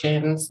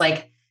conversations,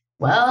 like,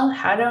 well,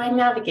 how do I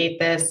navigate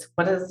this?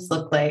 What does this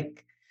look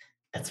like?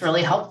 It's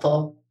really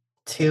helpful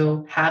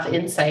to have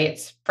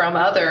insights from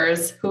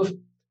others who've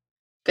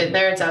been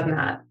there, done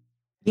that.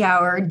 Yeah,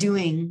 or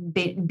being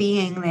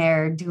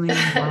there, doing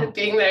that.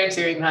 Being there,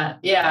 doing that.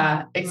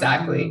 Yeah,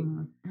 exactly.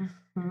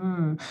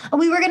 Mm-hmm.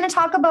 We were going to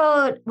talk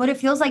about what it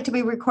feels like to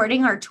be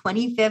recording our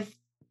 25th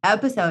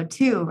episode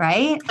too,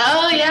 right?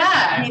 Oh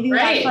yeah,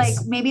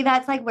 maybe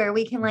that's like where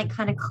we can like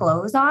kind of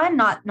close on,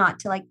 not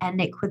to like end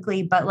it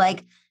quickly, but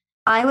like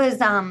I was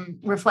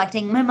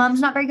reflecting. My mom's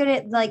not very good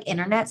at like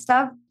internet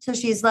stuff, so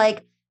she's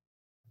like,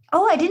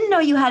 oh, I didn't know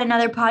you had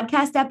another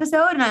podcast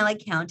episode. And I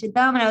like counted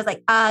them and I was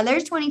like,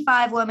 there's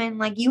 25 women.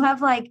 Like you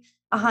have like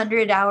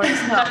 100 hours,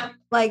 no,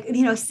 like,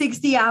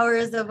 60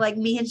 hours of like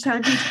me and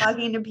Shanti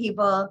talking to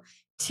people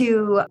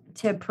to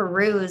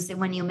peruse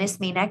when you miss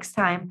me next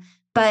time.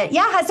 But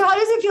yeah, so how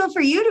does it feel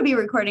for you to be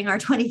recording our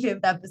 25th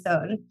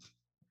episode?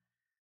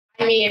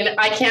 I mean,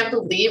 I can't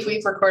believe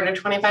we've recorded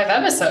 25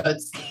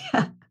 episodes.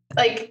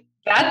 Like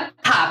that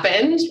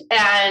happened.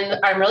 And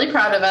I'm really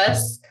proud of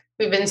us.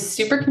 We've been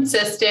super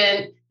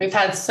consistent. We've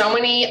had so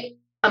many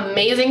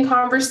amazing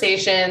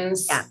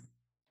conversations. Yeah.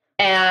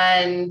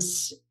 And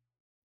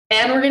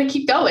we're going to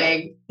keep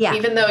going. Yeah.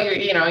 Even though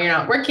you're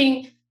not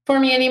working for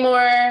me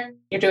anymore,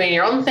 you're doing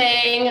your own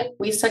thing.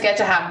 We still get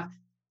to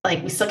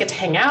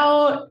hang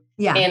out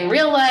in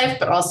real life,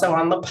 but also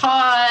on the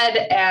pod.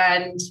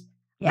 And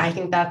I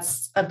think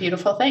that's a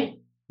beautiful thing.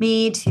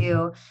 Me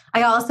too.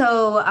 I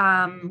also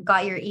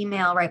got your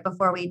email right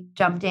before we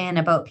jumped in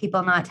about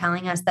people not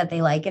telling us that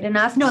they like it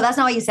enough. No, that's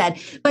not what you said.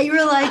 But you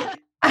were like,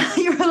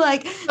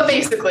 but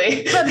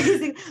basically,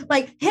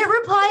 like hit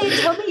reply and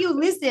tell me you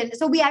listen.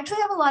 So we actually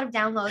have a lot of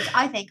downloads.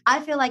 I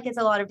feel like it's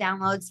a lot of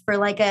downloads for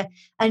like a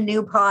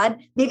new pod.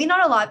 Maybe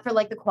not a lot for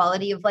like the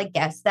quality of like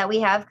guests that we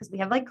have, because we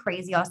have like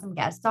crazy awesome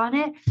guests on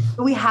it.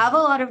 But we have a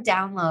lot of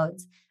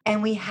downloads.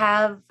 And we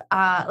have,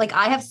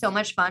 I have so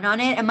much fun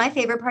on it. And my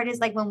favorite part is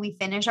like when we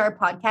finish our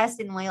podcast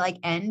and we like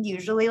end,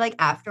 usually like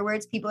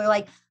afterwards, people are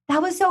like, that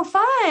was so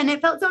fun.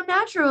 It felt so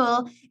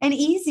natural and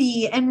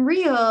easy and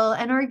real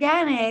and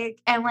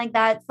organic. And like,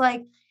 that's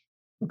like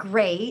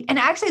great. And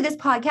actually this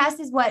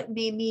podcast is what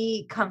made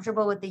me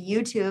comfortable with the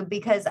YouTube,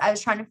 because I was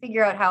trying to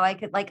figure out how I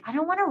could like, I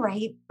don't want to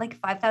write like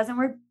 5,000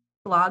 word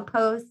blog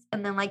posts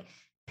and then like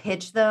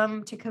pitch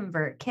them to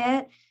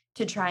ConvertKit.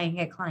 to try and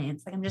get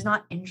clients. Like I'm just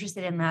not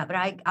interested in that, but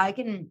I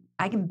can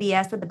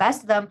BS with the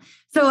best of them.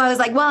 So I was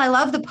like, well, I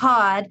love the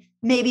pod.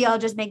 Maybe I'll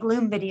just make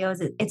Loom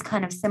videos. It's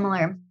kind of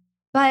similar.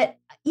 But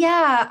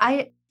yeah,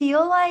 I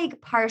feel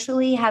like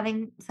partially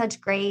having such a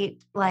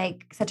great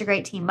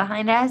team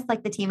behind us,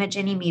 like the team at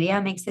Ginny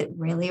Media makes it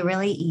really,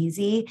 really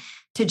easy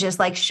to just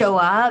like show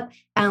up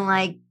and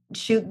like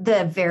shoot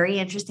the very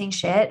interesting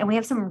shit. And we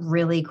have some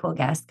really cool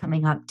guests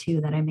coming up too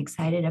that I'm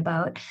excited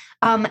about.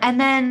 And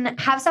then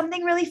have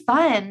something really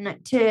fun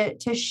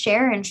to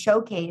share and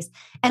showcase.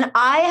 And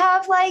I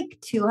have like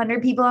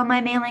 200 people on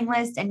my mailing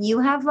list and you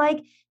have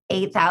like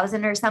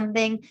 8,000 or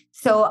something.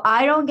 So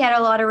I don't get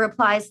a lot of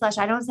replies /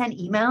 I don't send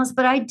emails,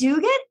 but I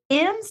do get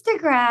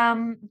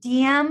Instagram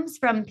DMs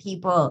from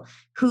people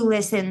who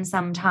listen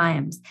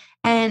sometimes.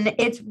 And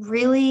it's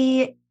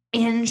really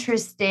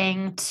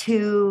interesting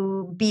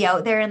to be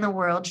out there in the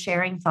world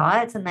sharing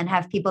thoughts and then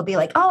have people be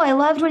like, oh, I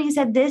loved when you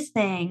said this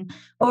thing,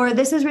 or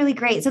this was really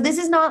great. So this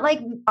is not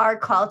like our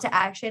call to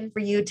action for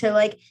you to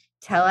like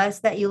tell us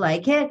that you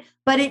like it,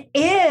 but it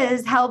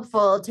is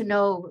helpful to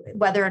know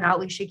whether or not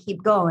we should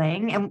keep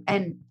going.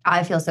 And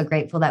I feel so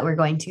grateful that we're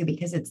going to,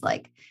 because it's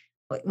like,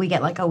 we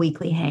get like a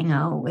weekly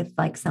hangout with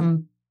like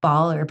some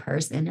baller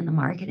person in the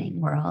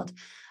marketing world.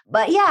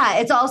 But yeah,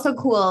 it's also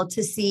cool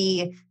to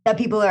see that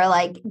people are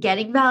like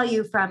getting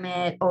value from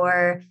it.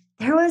 Or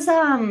there was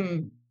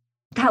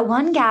that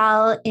one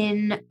gal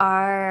in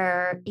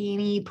our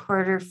Amy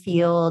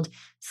Porterfield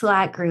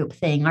Slack group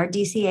thing, our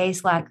DCA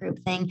Slack group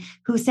thing,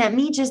 who sent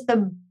me just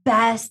the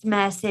best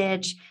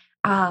message.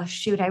 Oh,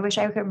 shoot, I wish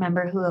I could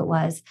remember who it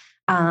was.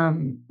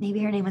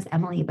 Maybe her name was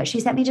Emily, but she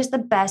sent me just the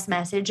best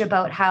message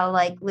about how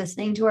like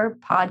listening to her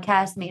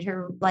podcast made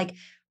her like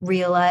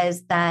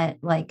realize that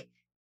like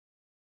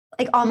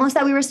almost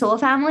that we were soul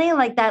family,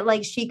 like that,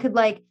 like she could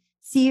like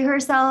see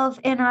herself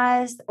in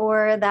us,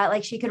 or that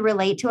like she could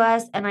relate to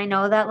us. And I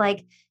know that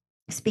like,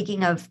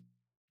 speaking of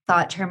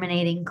thought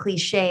terminating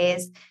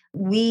cliches,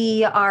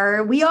 we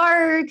are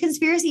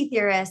conspiracy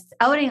theorists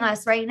outing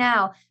us right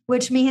now,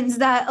 which means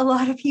that a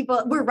lot of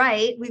people, we're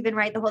right. We've been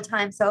right the whole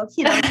time. So,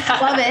 you know,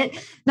 love it,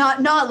 not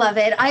love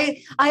it.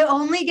 I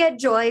only get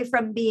joy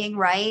from being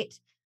right,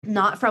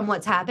 not from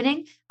what's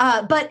happening.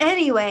 But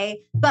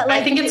anyway, but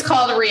like, I think it's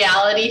called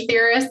reality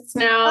theorists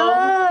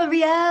now. Oh,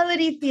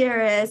 reality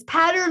theorists,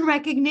 pattern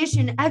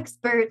recognition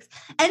experts.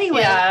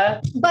 Anyway,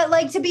 yeah. But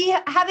like to be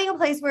having a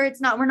place where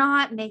we're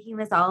not making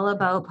this all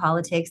about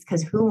politics,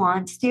 because who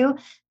wants to,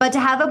 but to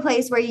have a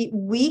place where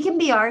we can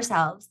be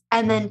ourselves,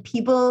 and then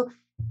people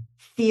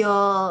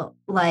feel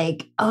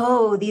like,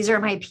 oh, these are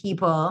my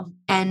people.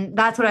 And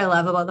that's what I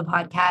love about the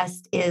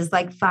podcast, is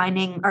like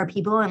finding our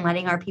people and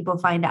letting our people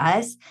find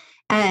us.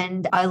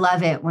 And I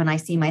love it when I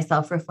see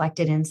myself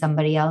reflected in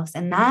somebody else.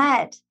 And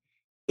that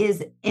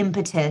is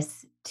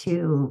impetus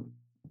to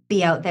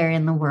be out there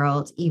in the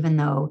world, even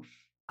though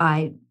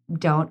I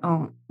don't,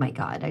 oh my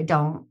God, I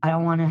don't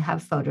want to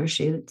have photo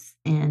shoots,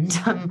 and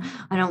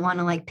I don't want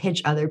to like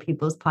pitch other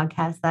people's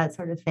podcasts, that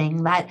sort of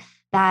thing.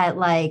 That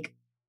like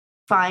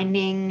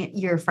finding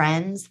your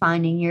friends,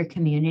 finding your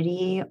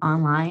community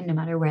online, no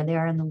matter where they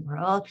are in the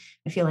world.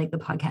 I feel like the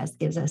podcast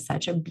gives us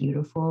such a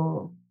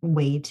beautiful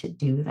way to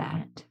do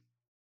that.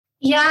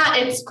 Yeah,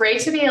 it's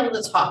great to be able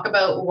to talk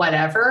about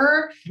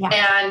whatever. Yeah.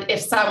 And if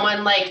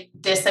someone like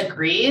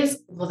disagrees,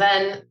 well,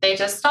 then they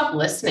just stop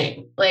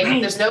listening. Like Right.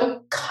 There's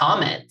no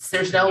comments.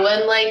 There's no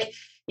one like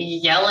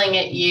yelling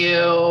at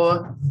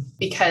you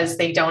because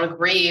they don't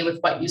agree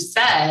with what you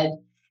said.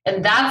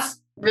 And that's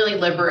really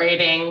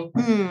liberating.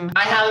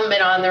 I haven't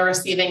been on the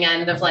receiving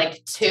end of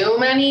like too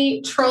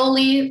many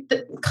trolly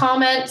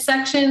comment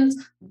sections,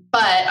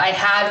 but I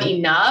have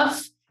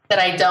enough that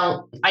I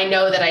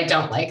know that I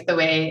don't like the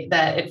way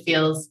that it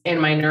feels in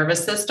my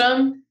nervous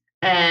system.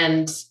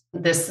 And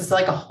this is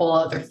like a whole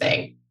other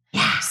thing.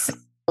 Yeah.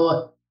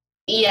 So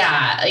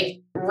yeah,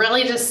 like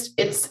really just,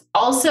 it's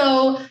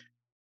also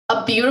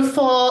a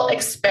beautiful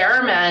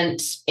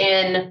experiment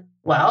in,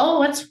 well,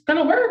 what's going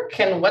to work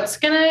and what's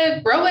going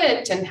to grow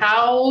it, and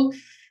how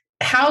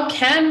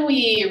can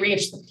we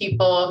reach the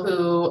people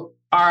who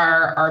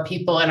are our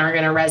people and are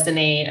going to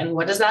resonate, and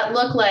what does that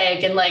look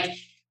like? And like,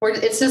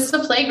 it's just a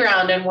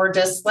playground, and we're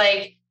just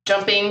like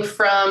jumping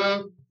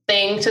from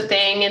thing to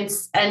thing,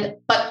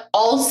 but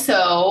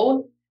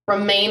also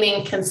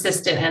remaining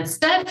consistent and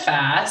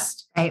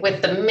steadfast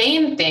with the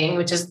main thing,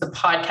 which is the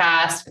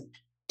podcast,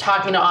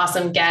 talking to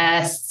awesome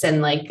guests,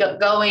 and like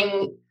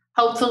going,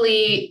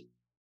 hopefully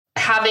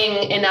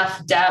having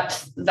enough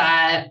depth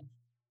that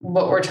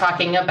what we're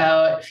talking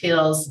about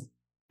feels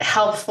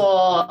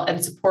helpful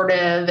and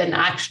supportive and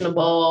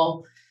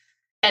actionable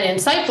and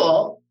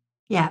insightful.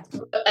 Yeah.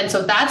 And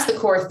so that's the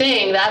core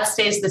thing that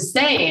stays the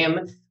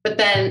same, but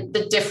then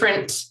the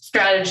different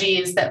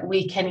strategies that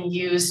we can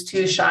use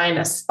to shine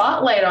a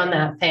spotlight on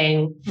that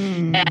thing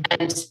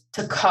and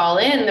to call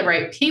in the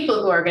right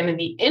people who are going to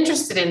be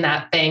interested in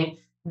that thing.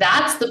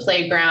 That's the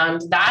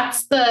playground.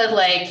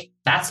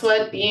 That's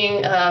what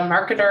being a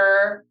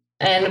marketer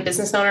and a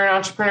business owner and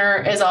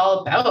entrepreneur is all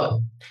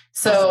about.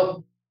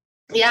 So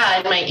yeah,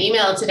 in my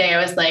email today,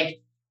 I was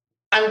like,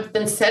 I've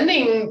been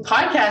sending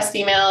podcast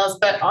emails,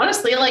 but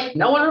honestly, like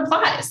no one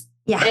replies.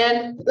 Yeah.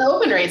 And the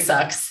open rate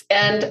sucks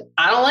and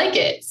I don't like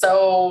it.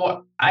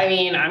 So, I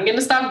mean, I'm going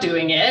to stop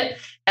doing it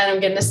and I'm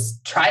going to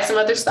try some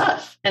other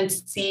stuff and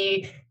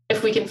see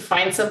if we can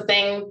find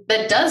something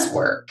that does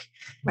work.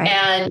 Right.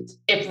 And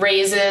it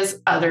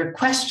raises other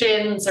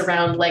questions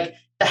around like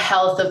the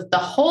health of the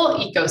whole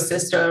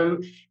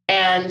ecosystem.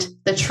 And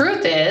the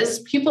truth is,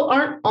 people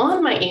aren't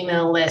on my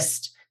email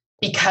list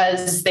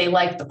because they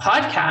like the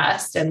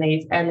podcast and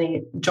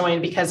they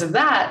join because of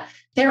that.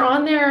 They're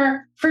on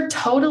there for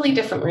totally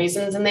different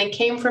reasons and they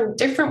came from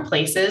different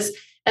places.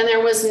 And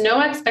there was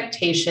no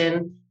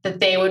expectation that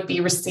they would be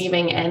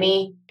receiving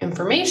any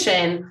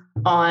information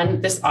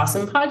on this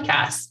awesome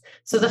podcast.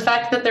 So the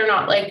fact that they're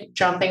not like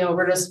jumping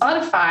over to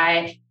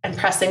Spotify and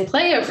pressing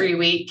play every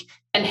week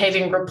and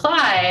hitting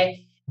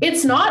reply,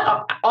 it's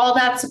not all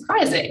that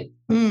surprising.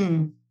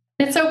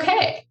 It's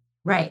okay.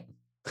 Right.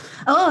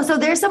 Oh, so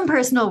there's some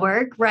personal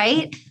work,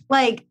 right?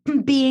 Like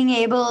being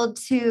able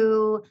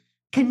to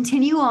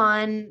continue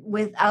on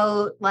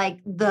without like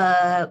when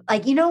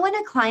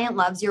a client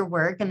loves your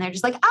work and they're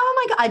just like,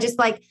 oh my God, I just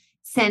like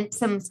sent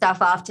some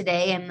stuff off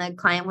today and the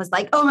client was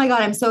like, oh my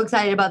God, I'm so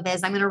excited about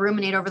this. I'm going to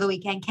ruminate over the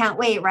weekend. Can't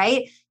wait.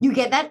 Right. You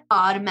get that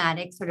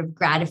automatic sort of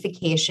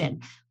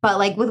gratification. But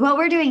like with what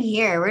we're doing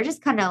here, we're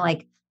just kind of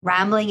like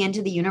rambling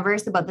into the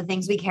universe about the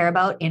things we care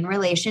about in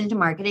relation to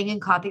marketing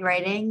and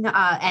copywriting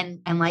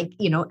and like,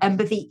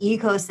 empathy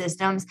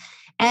ecosystems.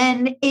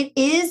 And it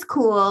is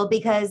cool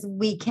because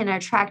we can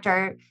attract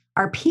our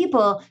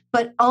people,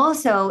 but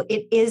also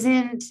it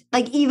isn't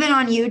like even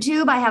on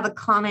YouTube, I have a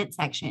comment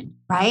section,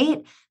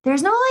 right?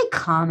 There's no like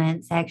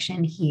comment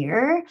section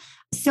here.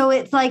 So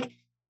it's like,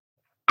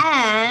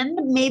 and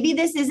maybe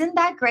this isn't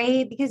that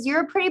great because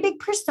you're a pretty big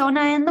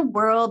persona in the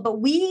world,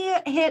 but we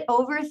hit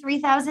over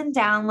 3,000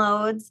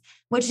 downloads,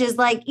 which is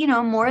like,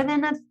 more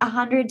than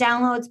 100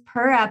 downloads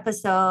per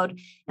episode.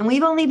 And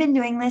we've only been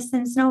doing this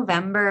since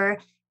November.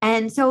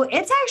 And so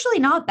it's actually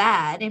not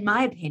bad, in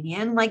my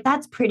opinion. Like,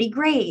 that's pretty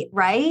great,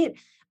 right?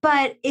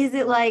 But is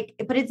it like,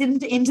 but it's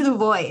into the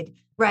void,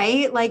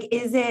 right? Like,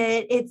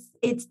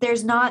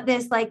 there's not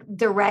this like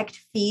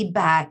direct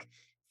feedback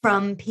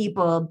from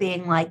people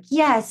being like,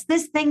 yes,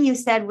 this thing you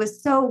said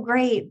was so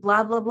great,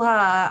 blah, blah,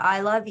 blah.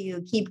 I love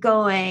you. Keep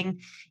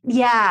going.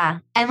 Yeah.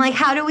 And like,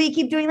 how do we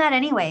keep doing that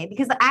anyway?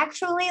 Because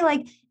actually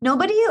like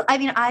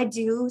I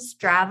do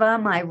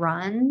Strava my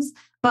runs,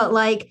 but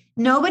like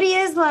nobody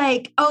is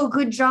like, oh,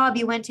 good job.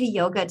 You went to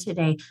yoga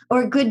today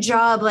or good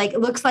job. Like, it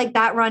looks like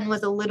that run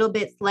was a little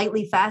bit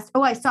slightly fast.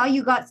 Oh, I saw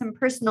you got some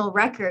personal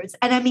records.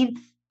 And I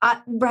mean,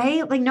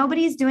 right? Like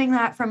nobody's doing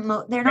that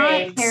they're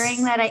not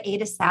caring that I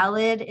ate a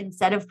salad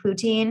instead of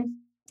poutine.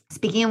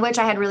 Speaking of which,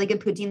 I had really good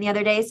poutine the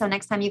other day. So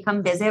next time you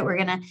come visit, we're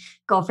going to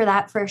go for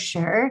that for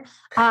sure.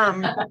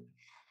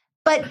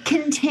 But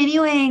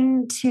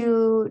continuing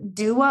to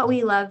do what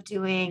we love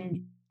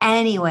doing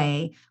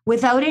anyway,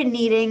 without it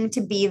needing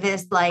to be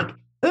this like,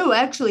 oh,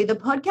 actually the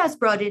podcast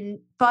brought in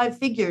 5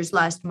 figures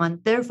last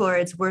month, therefore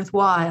it's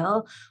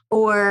worthwhile.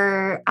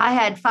 Or I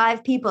had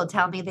 5 people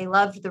tell me they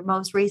loved the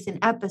most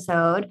recent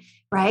episode,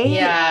 right?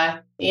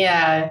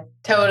 Yeah,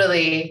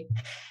 totally.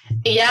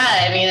 Yeah,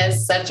 I mean,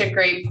 it's such a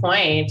great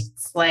point.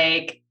 It's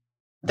like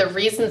the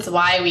reasons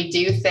why we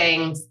do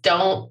things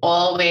don't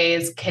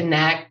always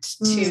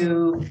connect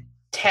to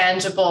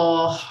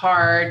tangible,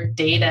 hard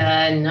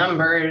data,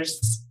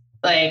 numbers.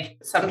 Like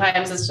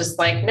sometimes it's just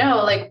like,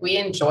 no, like we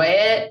enjoy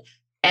it.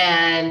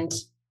 And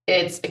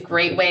it's a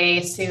great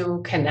way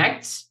to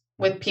connect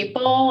with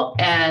people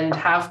and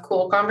have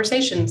cool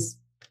conversations.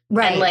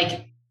 Right. And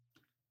like,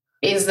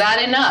 is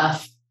that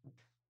enough?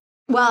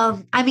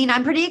 Well, I mean,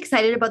 I'm pretty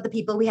excited about the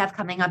people we have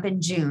coming up in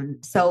June.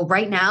 So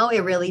right now it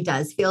really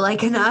does feel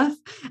like enough.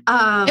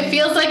 It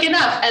feels like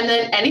enough. And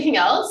then anything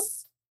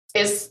else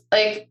is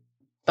like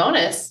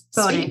bonus.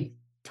 Sweet.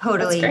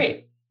 Totally. That's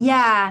great.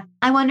 Yeah.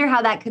 I wonder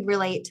how that could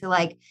relate to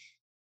like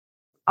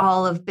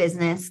all of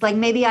business. Like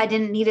maybe I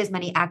didn't need as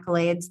many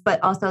accolades,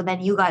 but also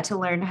then you got to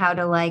learn how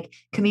to like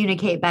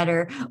communicate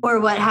better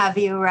or what have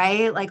you,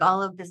 right? Like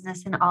all of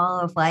business and all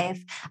of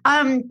life.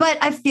 But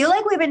I feel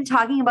like we've been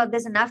talking about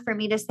this enough for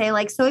me to say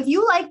like, so if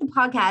you like the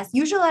podcast,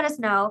 you should let us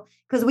know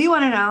because we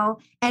want to know.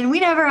 And we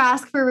never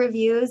ask for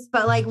reviews,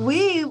 but like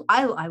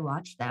I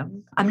watch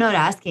them. I'm not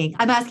asking.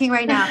 I'm asking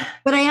right now,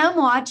 but I am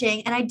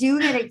watching and I do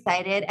get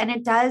excited and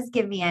it does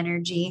give me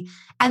energy.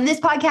 And this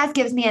podcast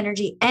gives me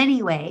energy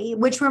anyway,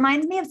 which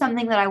reminds me of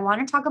something that I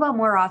want to talk about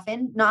more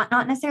often, not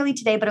necessarily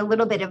today, but a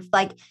little bit of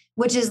like,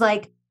 which is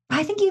like,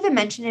 I think you even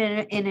mentioned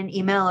it in an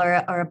email or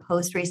a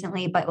post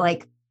recently, but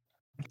like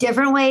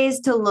different ways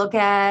to look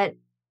at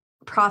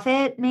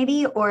profit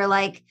maybe, or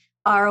like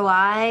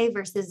ROI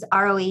versus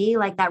ROE,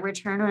 like that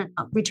return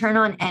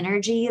on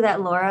energy that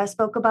Laura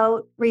spoke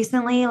about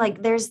recently.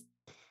 Like there's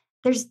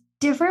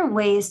different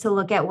ways to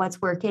look at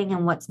what's working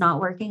and what's not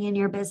working in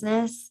your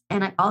business.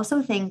 And I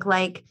also think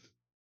like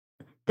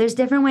there's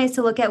different ways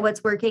to look at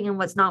what's working and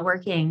what's not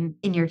working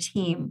in your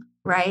team,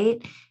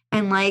 right?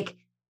 And like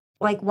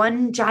like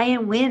one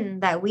giant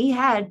win that we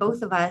had,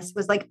 both of us,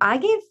 was like, I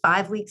gave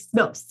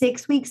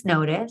 6 weeks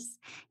notice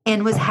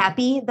and was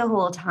happy the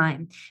whole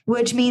time,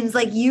 which means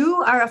like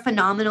you are a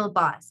phenomenal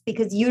boss,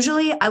 because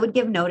usually I would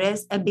give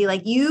notice and be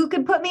like, you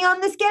could put me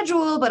on the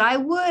schedule, but I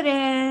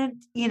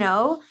wouldn't, you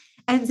know?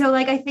 And so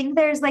like, I think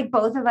there's like,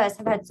 both of us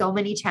have had so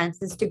many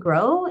chances to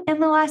grow in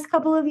the last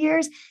couple of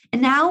years.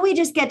 And now we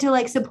just get to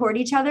like support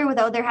each other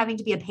without there having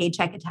to be a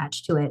paycheck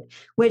attached to it,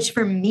 which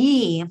for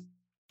me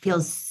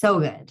feels so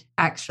good,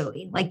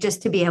 actually. Like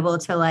just to be able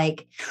to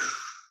like,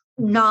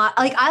 not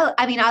like,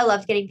 I mean, I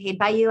loved getting paid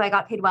by you. I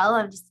got paid well.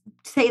 I'll just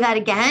say that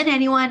again.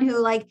 Anyone who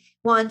like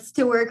wants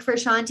to work for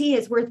Shanti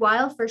is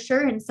worthwhile for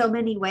sure in so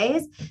many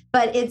ways,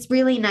 but it's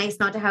really nice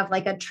not to have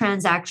like a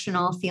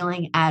transactional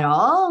feeling at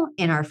all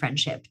in our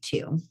friendship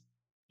too.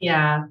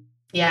 Yeah.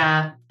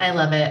 Yeah. I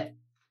love it.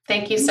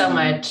 Thank you so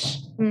much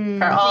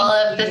for all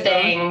of the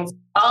things,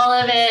 all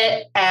of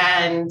it.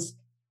 And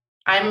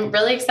I'm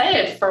really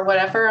excited for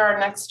whatever our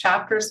next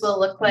chapters will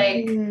look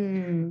like.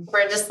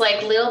 We're just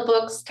like little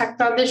books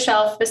tucked on the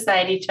shelf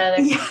beside each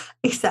other. Yeah,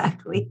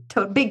 exactly.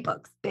 Big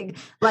books, big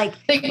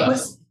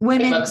books.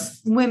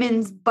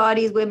 Women's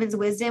bodies, women's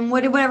wisdom,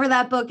 whatever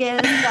that book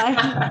is.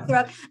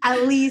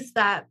 at least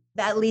that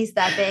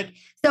big.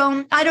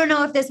 So I don't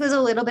know if this was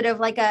a little bit of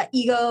like a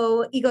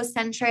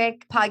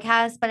egocentric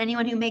podcast, but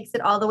anyone who makes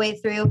it all the way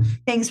through,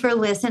 thanks for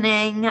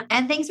listening.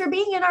 And thanks for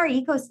being in our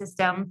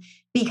ecosystem,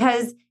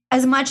 because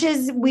as much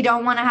as we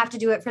don't want to have to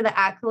do it for the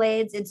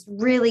accolades, it's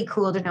really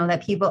cool to know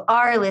that people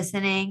are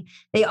listening,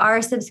 they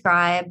are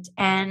subscribed,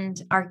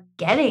 and are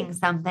getting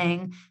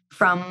something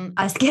from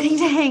us getting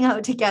to hang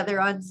out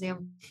together on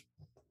Zoom.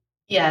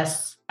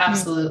 Yes,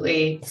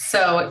 absolutely.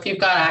 So if you've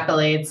got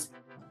accolades,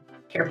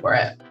 here for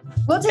it.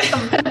 We'll take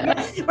them.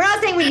 We're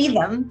not saying we need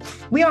them.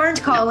 We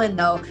aren't calling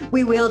though.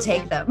 We will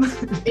take them.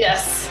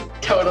 Yes,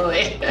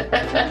 totally. All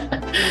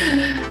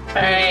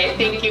right.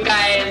 Thank you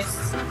guys.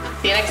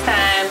 See you next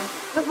time.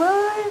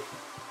 Bye-bye.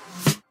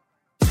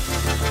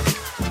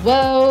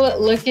 Whoa,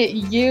 look at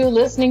you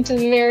listening to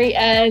the very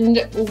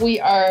end. We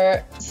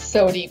are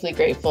so deeply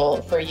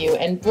grateful for you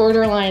and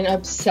borderline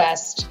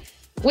obsessed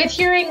with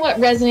hearing what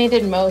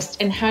resonated most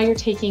and how you're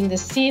taking the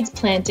seeds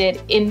planted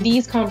in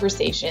these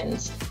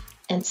conversations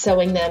and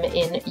sowing them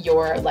in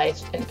your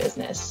life and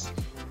business.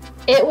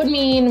 It would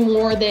mean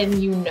more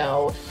than you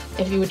know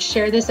if you would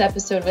share this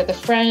episode with a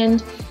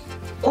friend,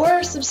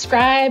 or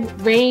subscribe,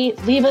 rate,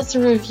 leave us a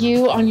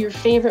review on your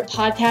favorite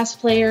podcast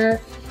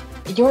player.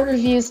 Your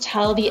reviews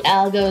tell the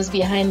algos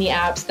behind the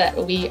apps that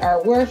we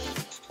are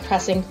worth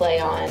pressing play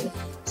on.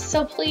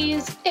 So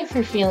please, if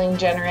you're feeling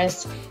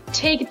generous,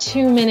 take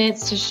 2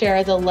 minutes to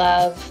share the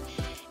love.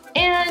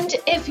 And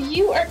if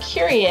you are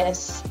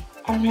curious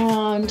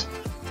around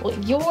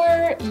what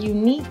your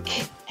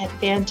unique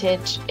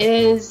advantage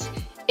is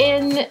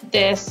in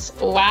this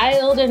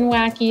wild and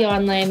wacky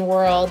online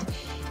world,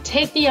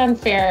 take the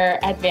Unfair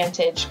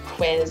Advantage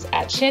quiz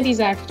at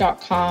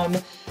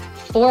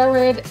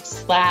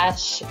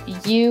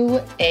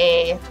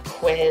shantyzach.com/UA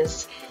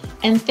quiz.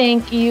 And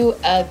thank you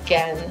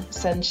again,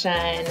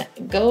 sunshine.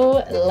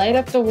 Go light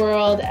up the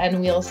world,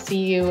 and we'll see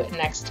you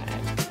next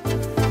time.